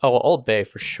in there. Oh, well, Old Bay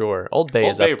for sure. Old Bay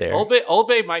is up there. Old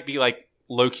Bay might be like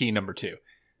low-key number 2.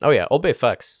 Oh, yeah. Old Bay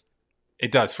fucks.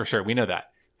 It does, for sure. We know that.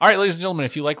 All right, ladies and gentlemen,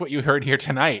 if you like what you heard here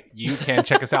tonight, you can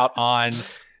check us out on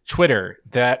Twitter.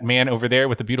 That man over there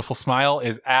with the beautiful smile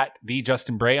is at the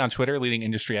Justin Bray on Twitter, leading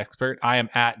industry expert. I am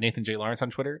at Nathan J. Lawrence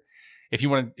on Twitter. If you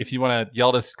want to yell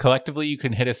at us collectively, you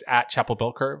can hit us at Chapel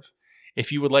Bell Curve.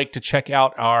 If you would like to check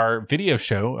out our video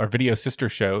show, our video sister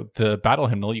show, The Battle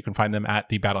Hymnal, you can find them at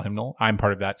The Battle Hymnal. I'm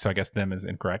part of that, so I guess them is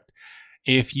incorrect.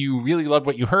 If you really loved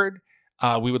what you heard,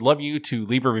 we would love you to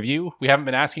leave a review. We haven't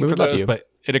been asking for those, but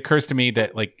it occurs to me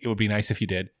that it would be nice if you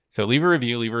did. So leave a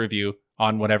review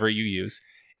on whatever you use.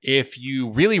 If you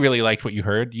really, really liked what you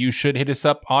heard, you should hit us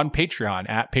up on Patreon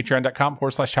at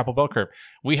patreon.com/Chapel Bell Curve.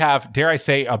 We have, dare I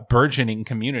say, a burgeoning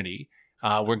community.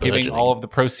 We're giving all of the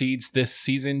proceeds this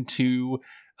season to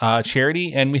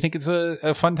charity, and we think it's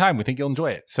a fun time. We think you'll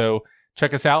enjoy it. So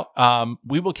check us out.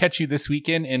 We will catch you this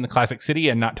weekend in the Classic City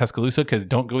and not Tuscaloosa, because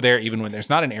don't go there even when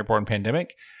there's not an airborne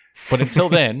pandemic. But until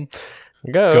then,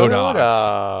 go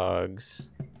Dogs.